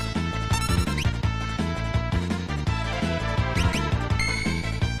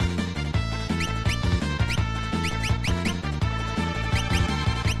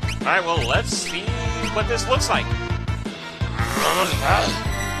 Alright, well, let's see what this looks like.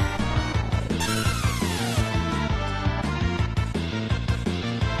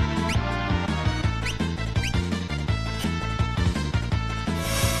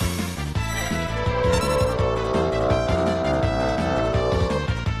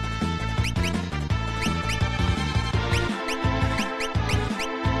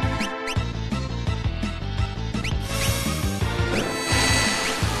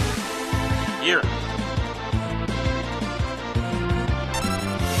 Here.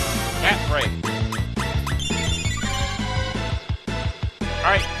 Cat break.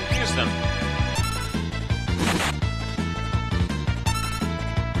 Alright, confuse them.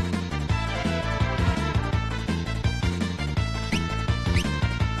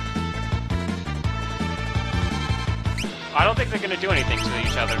 I don't think they're gonna do anything to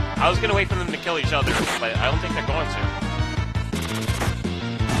each other. I was gonna wait for them to kill each other, but I don't think they're going to.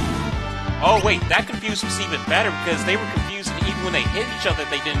 Oh wait, that confused was even better, because they were confused and even when they hit each other,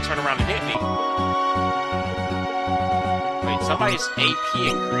 they didn't turn around and hit me. Wait, somebody's AP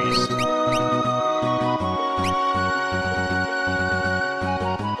increased.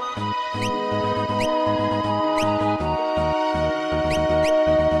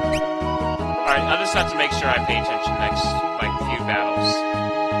 Alright, I'll just have to make sure I pay attention next, like, few battles.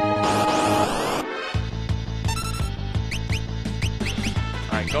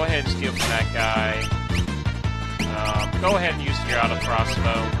 Go ahead and steal from that guy. Go ahead and use your auto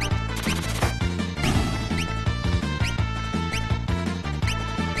crossbow.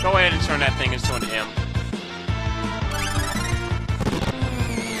 Go ahead and turn that thing into an imp.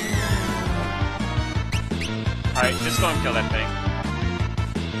 Alright, just go and kill that thing.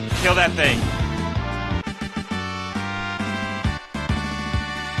 Kill that thing.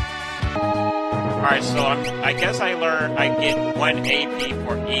 Alright, so I guess I get 1 AP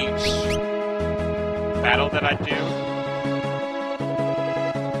for each battle that I do.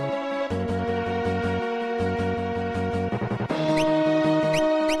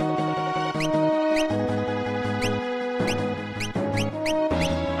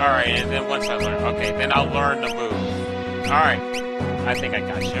 Alright, and then once I learn, okay, then I'll learn the move. Alright, I think I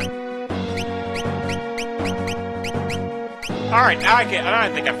got you. Alright, now I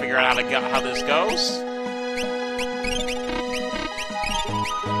think I figured out how this goes.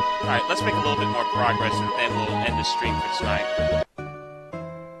 Alright, let's make a little bit more progress and then we'll end the stream for tonight.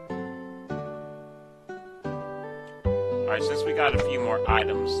 Alright, since we got a few more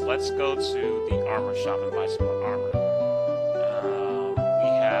items, let's go to the armor shop and buy some more armor. We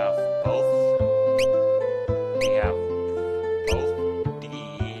have both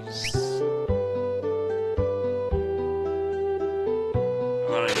these. I'm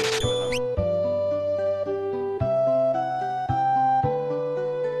gonna need 2 of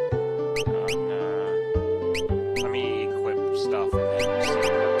them. Let me equip stuff and then see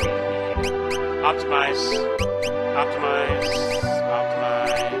what we need. Optimize, optimize,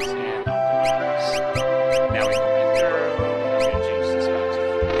 optimize, and optimize. Now we go back through. I'm gonna change this back to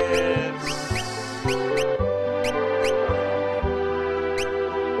this.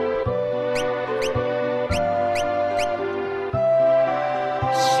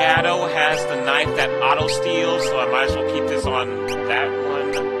 Shadow has the knife that auto steals, so I might as well keep this on that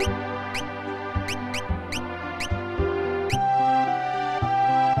one.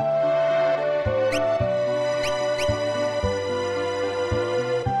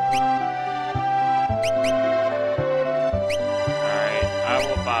 Alright, I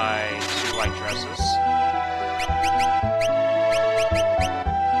will buy 2 white dresses.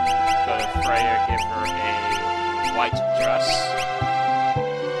 Go to Freya, give her a white dress.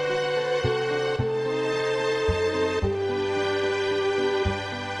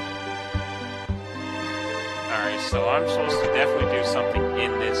 So I'm supposed to definitely do something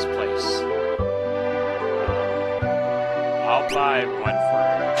in this place. I'll buy one for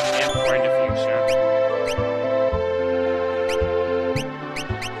him for in the future.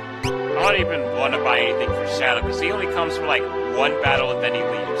 I don't even want to buy anything for Shadow because he only comes for like 1 battle and then he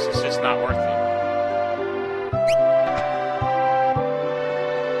leaves. It's just not worth it.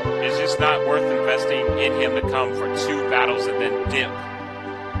 It's just not worth investing in him to come for 2 battles and then dip.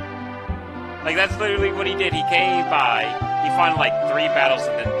 Like, that's literally what he did. He came by, he fought like 3 battles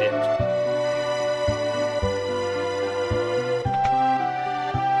and then dipped.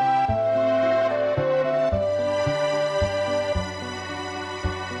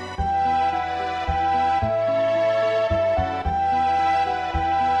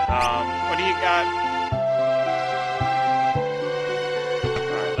 What do you got?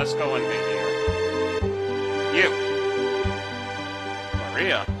 Alright, let's go in here. You!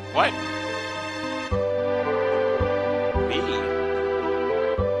 Maria, what?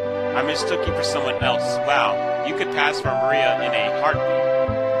 I mistook you for someone else. Wow, you could pass for Maria in a heartbeat.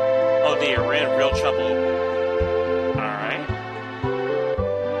 Oh dear, we're in real trouble. Alright.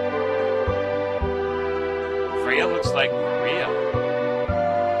 Freya looks like Maria.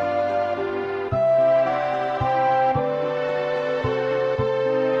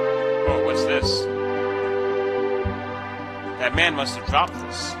 Oh, what's this? That man must have dropped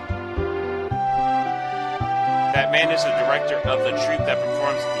this. That man is the director of the troupe that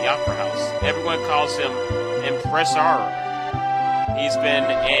performs at the Opera House. Everyone calls him Impresario. He's been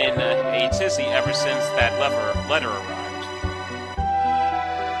in a tizzy ever since that letter arrived.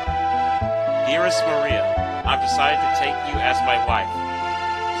 Dearest Maria, I've decided to take you as my wife,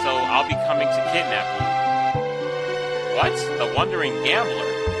 so I'll be coming to kidnap you. What? The wandering gambler?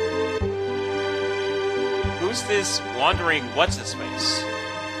 Who's this wandering what's-his-face?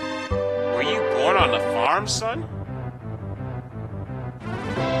 Were you born on the farm, son?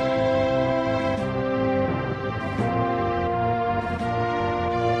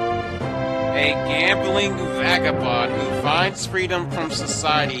 A gambling vagabond who finds freedom from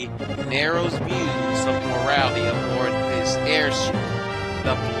society, narrows views of morality aboard his airship,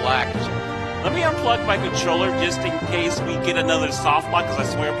 the Blackjack. Let me unplug my controller just in case we get another soft lock, because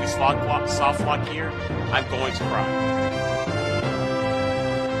I swear if we soft lock here, I'm going to cry.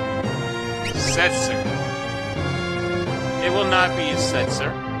 Setzer. It will not be a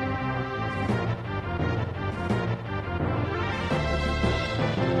Setzer.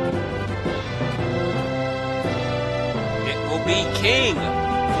 It will be King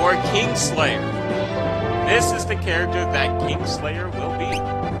for Kingslayer. This is the character that Kingslayer will be.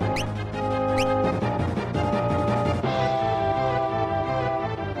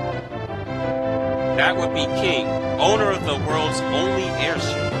 That would be King, owner of the world's only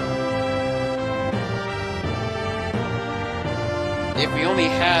airship. If we only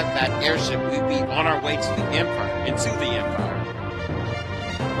had that airship, we'd be on our way to the Empire, into the Empire.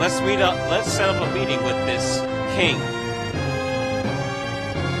 Let's set up a meeting with this King.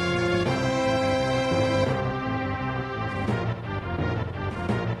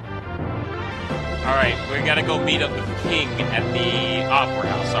 Alright, we gotta go meet up with King at the Opera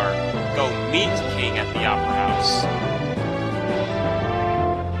House, or go meet King at the Opera House.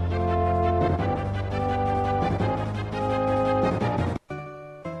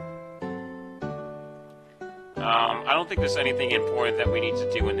 I don't think there's anything important that we need to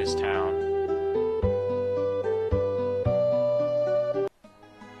do in this town.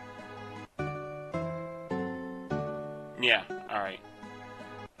 Yeah, alright.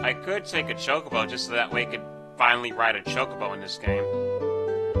 I could take a chocobo just so that way I could finally ride a chocobo in this game.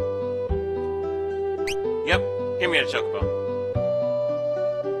 Yep, give me a chocobo.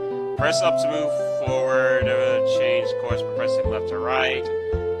 Press up to move forward, change course by pressing left or right.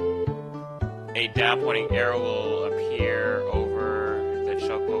 A down pointing arrow will appear over the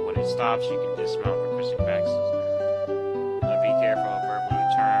chocobo when it stops. You can dismount by pressing back. Be careful, a bird will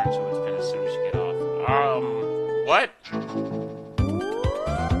return to its pin as soon as you get off. What?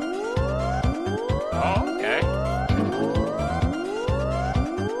 Oh, okay.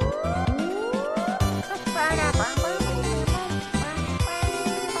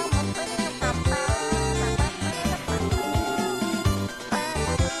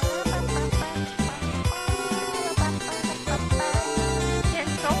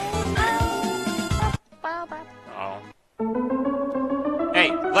 Hey,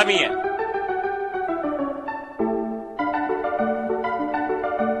 let me in.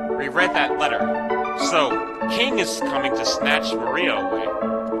 We read that letter. So, King is coming to snatch Maria away.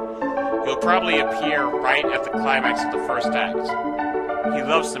 He'll probably appear right at the climax of the first act. He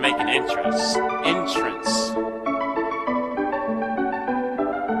loves to make an entrance.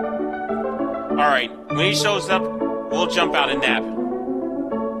 Alright, when he shows up, we'll jump out and nab him.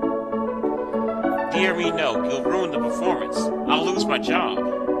 Dear me, no, he'll ruin the performance. I'll lose my job.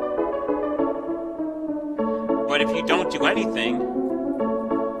 But if you don't do anything...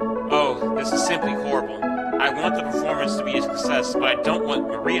 Oh, this is simply horrible. I want the performance to be a success, but I don't want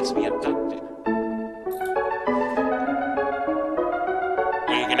Maria to be abducted.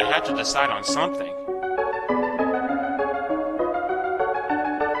 Well, you're gonna have to decide on something.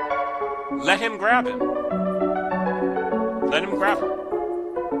 Let him grab him. Let him grab her.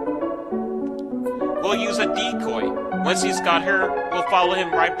 We'll use a decoy. Once he's got her, we'll follow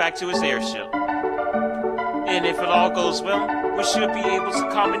him right back to his airship. And if it all goes well, we should be able to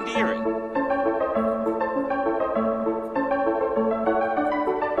commandeer it.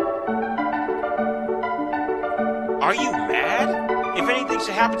 Are you mad? If anything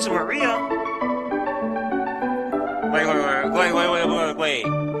should happen to Maria... Wait.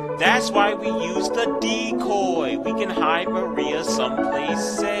 That's why we use the decoy. We can hide Maria someplace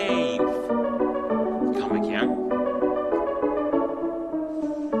safe. Come again?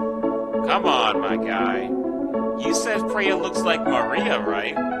 Come on, my guy. You said Freya looks like Maria,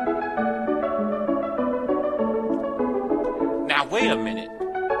 right? Now, wait a minute.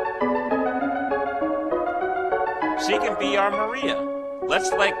 She can be our Maria.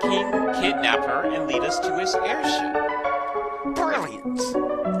 Let's let King kidnap her and lead us to his airship. Brilliant!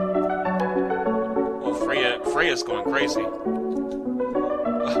 Well, Freya's going crazy.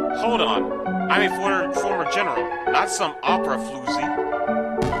 Hold on. I'm a former general, not some opera floozy.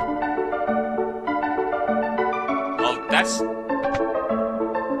 Well,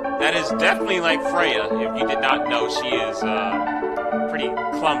 that is definitely like Freya. If you did not know, she is pretty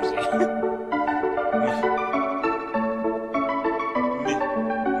clumsy.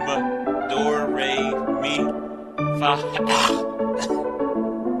 Do, re, mi, fa,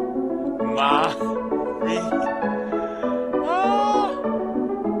 ma, re.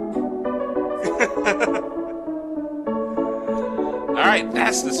 Alright,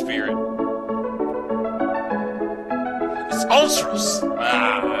 that's the spirit. It's Ultros!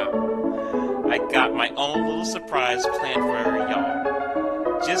 I got my own little surprise planned for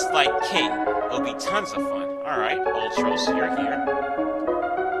y'all. Just like King, it'll be tons of fun. Alright, Ultros, you're here.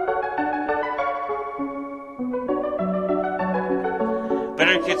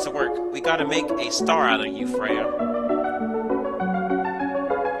 Better get to work. We gotta make a star out of you, Freya.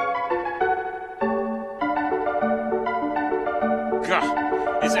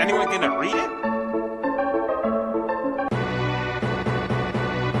 Gah, is anyone gonna read it?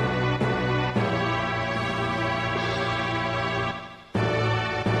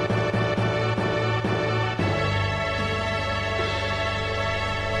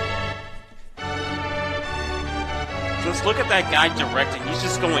 Just look at that guy directing. He's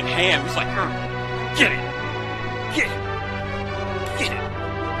just going ham. He's like, get it, get it, get it.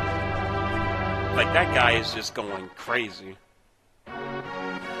 Like, that guy is just going crazy.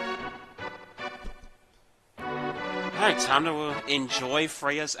 Alright, time to enjoy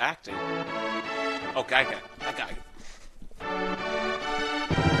Freya's acting. Okay, I got it.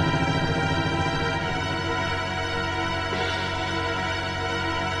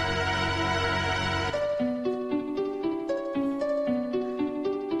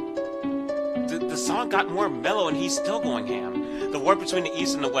 The song got more mellow and he's still going ham. The war between the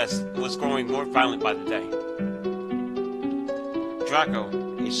East and the West was growing more violent by the day. Draco,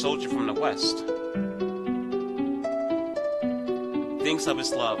 a soldier from the West, thinks of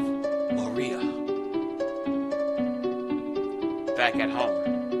his love, Maria, back at home.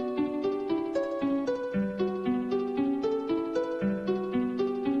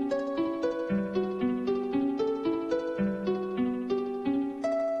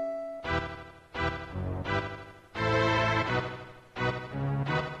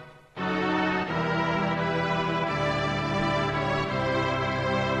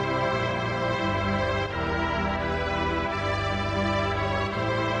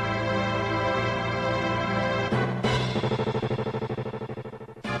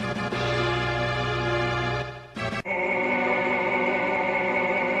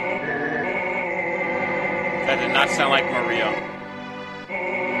 That did not sound like Maria.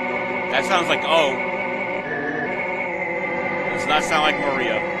 That sounds like, oh. Does not sound like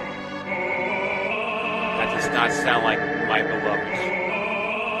Maria. That does not sound like my beloved.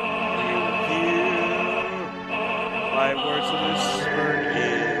 Will you hear my words whispered in your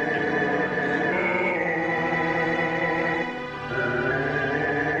ear?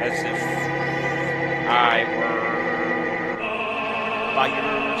 As if I were by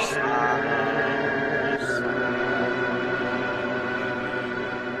your side.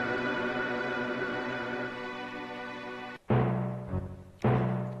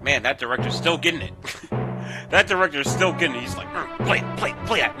 Man, that director's still getting it. That director's still getting it. He's like, play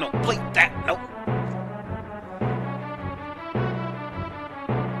that, no, play that, no.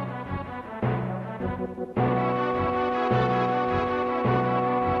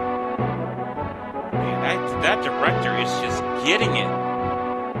 Man, that director is just getting it.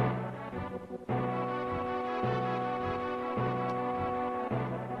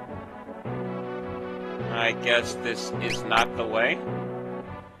 I guess this is not the way.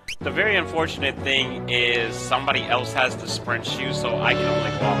 The very unfortunate thing is somebody else has the sprint shoes, so I can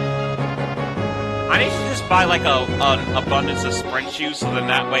only walk. I need to just buy like an abundance of sprint shoes, so then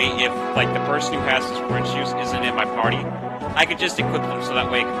that way, if like the person who has the sprint shoes isn't in my party, I could just equip them so that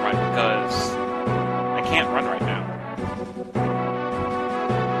way I can run, because I can't run right now.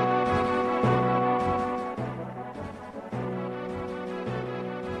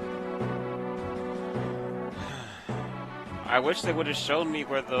 I wish they would have shown me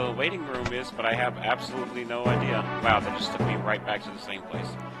where the waiting room is, but I have absolutely no idea. Wow, they just took me right back to the same place.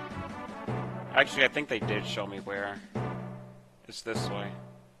 Actually, I think they did show me where. It's this way.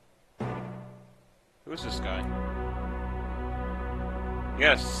 Who's this guy?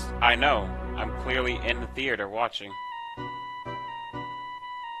 Yes, I know. I'm clearly in the theater watching.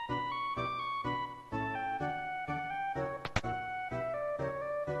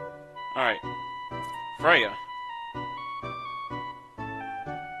 Alright. Freya.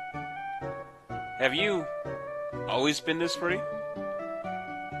 Have you always been this pretty?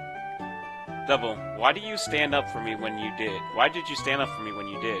 Double, why do you stand up for me when you did? Why did you stand up for me when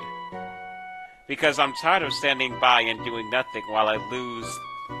you did? Because I'm tired of standing by and doing nothing while I lose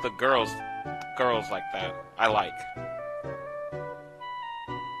the girls like that I like.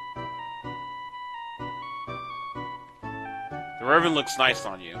 The ribbon looks nice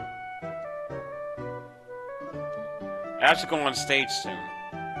on you. I have to go on stage soon.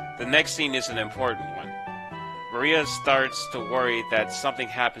 The next scene is an important one. Maria starts to worry that something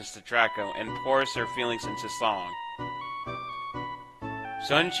happens to Draco and pours her feelings into song.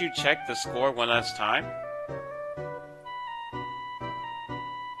 Shouldn't you check the score one last time?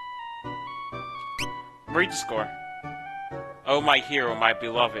 Read the score. Oh, my hero, my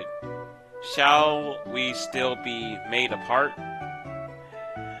beloved. Shall we still be made apart?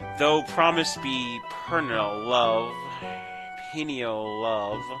 Though promise be perennial love,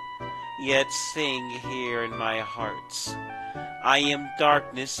 yet sing here in my heart. I am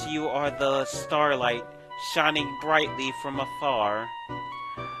darkness, you are the starlight, shining brightly from afar.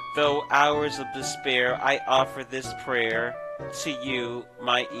 Though hours of despair, I offer this prayer to you,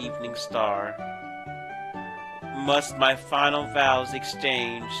 my evening star. Must my final vows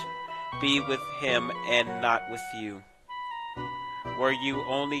exchange be with him and not with you? were you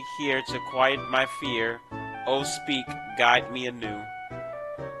only here to quiet my fear? Oh, speak, guide me anew.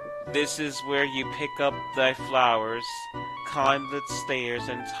 This is where you pick up thy flowers, climb the stairs,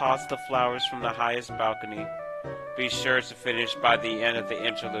 and toss the flowers from the highest balcony. Be sure to finish by the end of the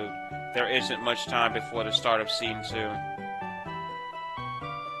interlude. There isn't much time before the start of Scene 2.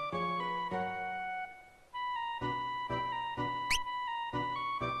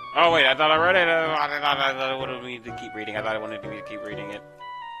 Oh wait, I thought I read it. I wanted me to keep reading. I thought I wanted me to keep reading it.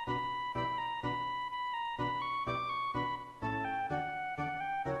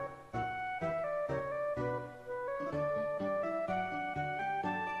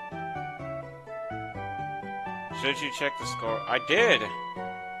 Should you check the score? I did!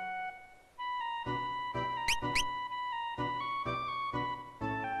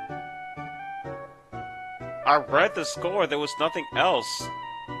 I read the score, there was nothing else.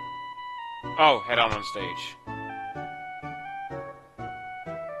 Oh, head on stage.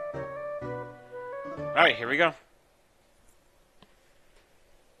 Alright, here we go.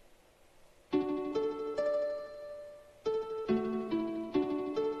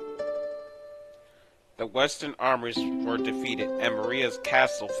 The western armies were defeated, and Maria's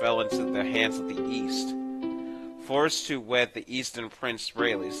castle fell into the hands of the East. Forced to wed the Eastern Prince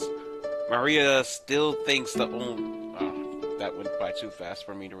Rayleigh, Maria still thinks the only... Oh, that went by too fast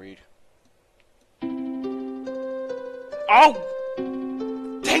for me to read. Oh!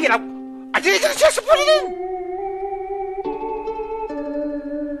 Dang it! I didn't get a chance to put it in!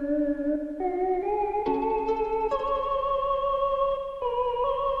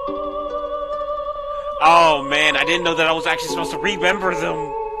 Oh man, I didn't know that I was actually supposed to remember them.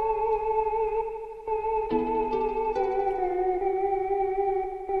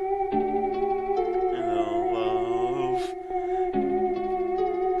 Hello, love.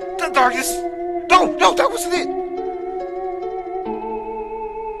 The darkness! No, that wasn't it!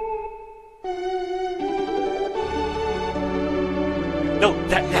 No,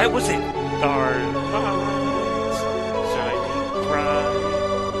 that was it! Dark lights shining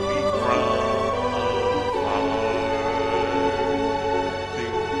brightly from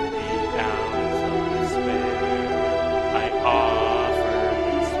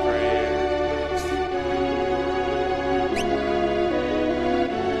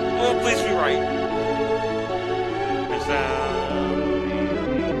please be right.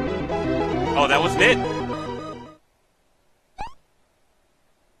 Oh, that wasn't it?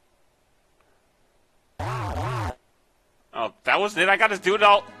 Oh, that wasn't it? I gotta do it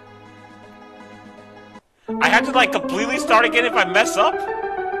all. I have to, like, completely start again if I mess up?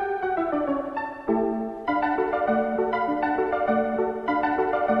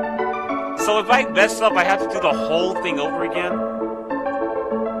 So if I mess up, I have to do the whole thing over again?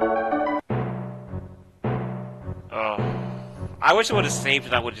 I wish I would have saved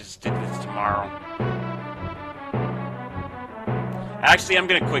and I would have just did this tomorrow. Actually, I'm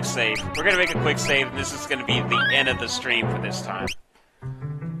gonna quick save. We're gonna make a quick save, and this is gonna be the end of the stream for this time.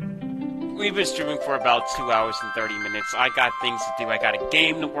 We've been streaming for about 2 hours and 30 minutes. I got things to do. I got a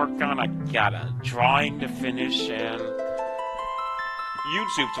game to work on. I got a drawing to finish, and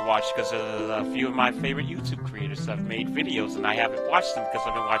YouTube to watch because a few of my favorite YouTube creators have made videos, and I haven't watched them because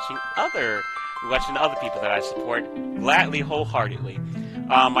I've been watching other people that I support gladly, wholeheartedly.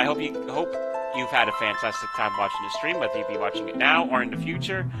 I hope you've had a fantastic time watching the stream, whether you be watching it now or in the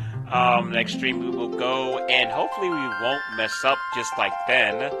future. Next stream we will go, and hopefully we won't mess up just like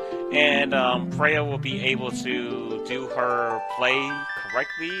then. And Freya will be able to do her play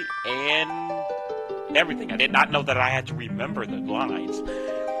correctly and everything. I did not know that I had to remember the lines.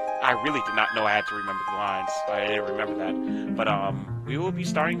 I really did not know I had to remember the lines. I didn't remember that. But we will be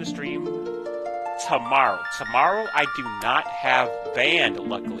starting the stream tomorrow. Tomorrow I do not have band,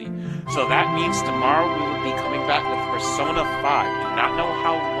 luckily. So that means tomorrow we will be coming back with Persona 5. Do not know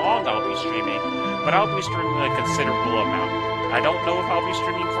how long I'll be streaming, but I'll be streaming a considerable amount. I don't know if I'll be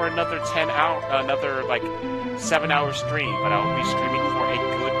streaming for another 7-hour stream, but I'll be streaming for a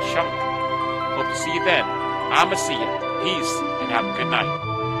good chunk. Hope to see you then. I'ma see you. Peace, and have a good night.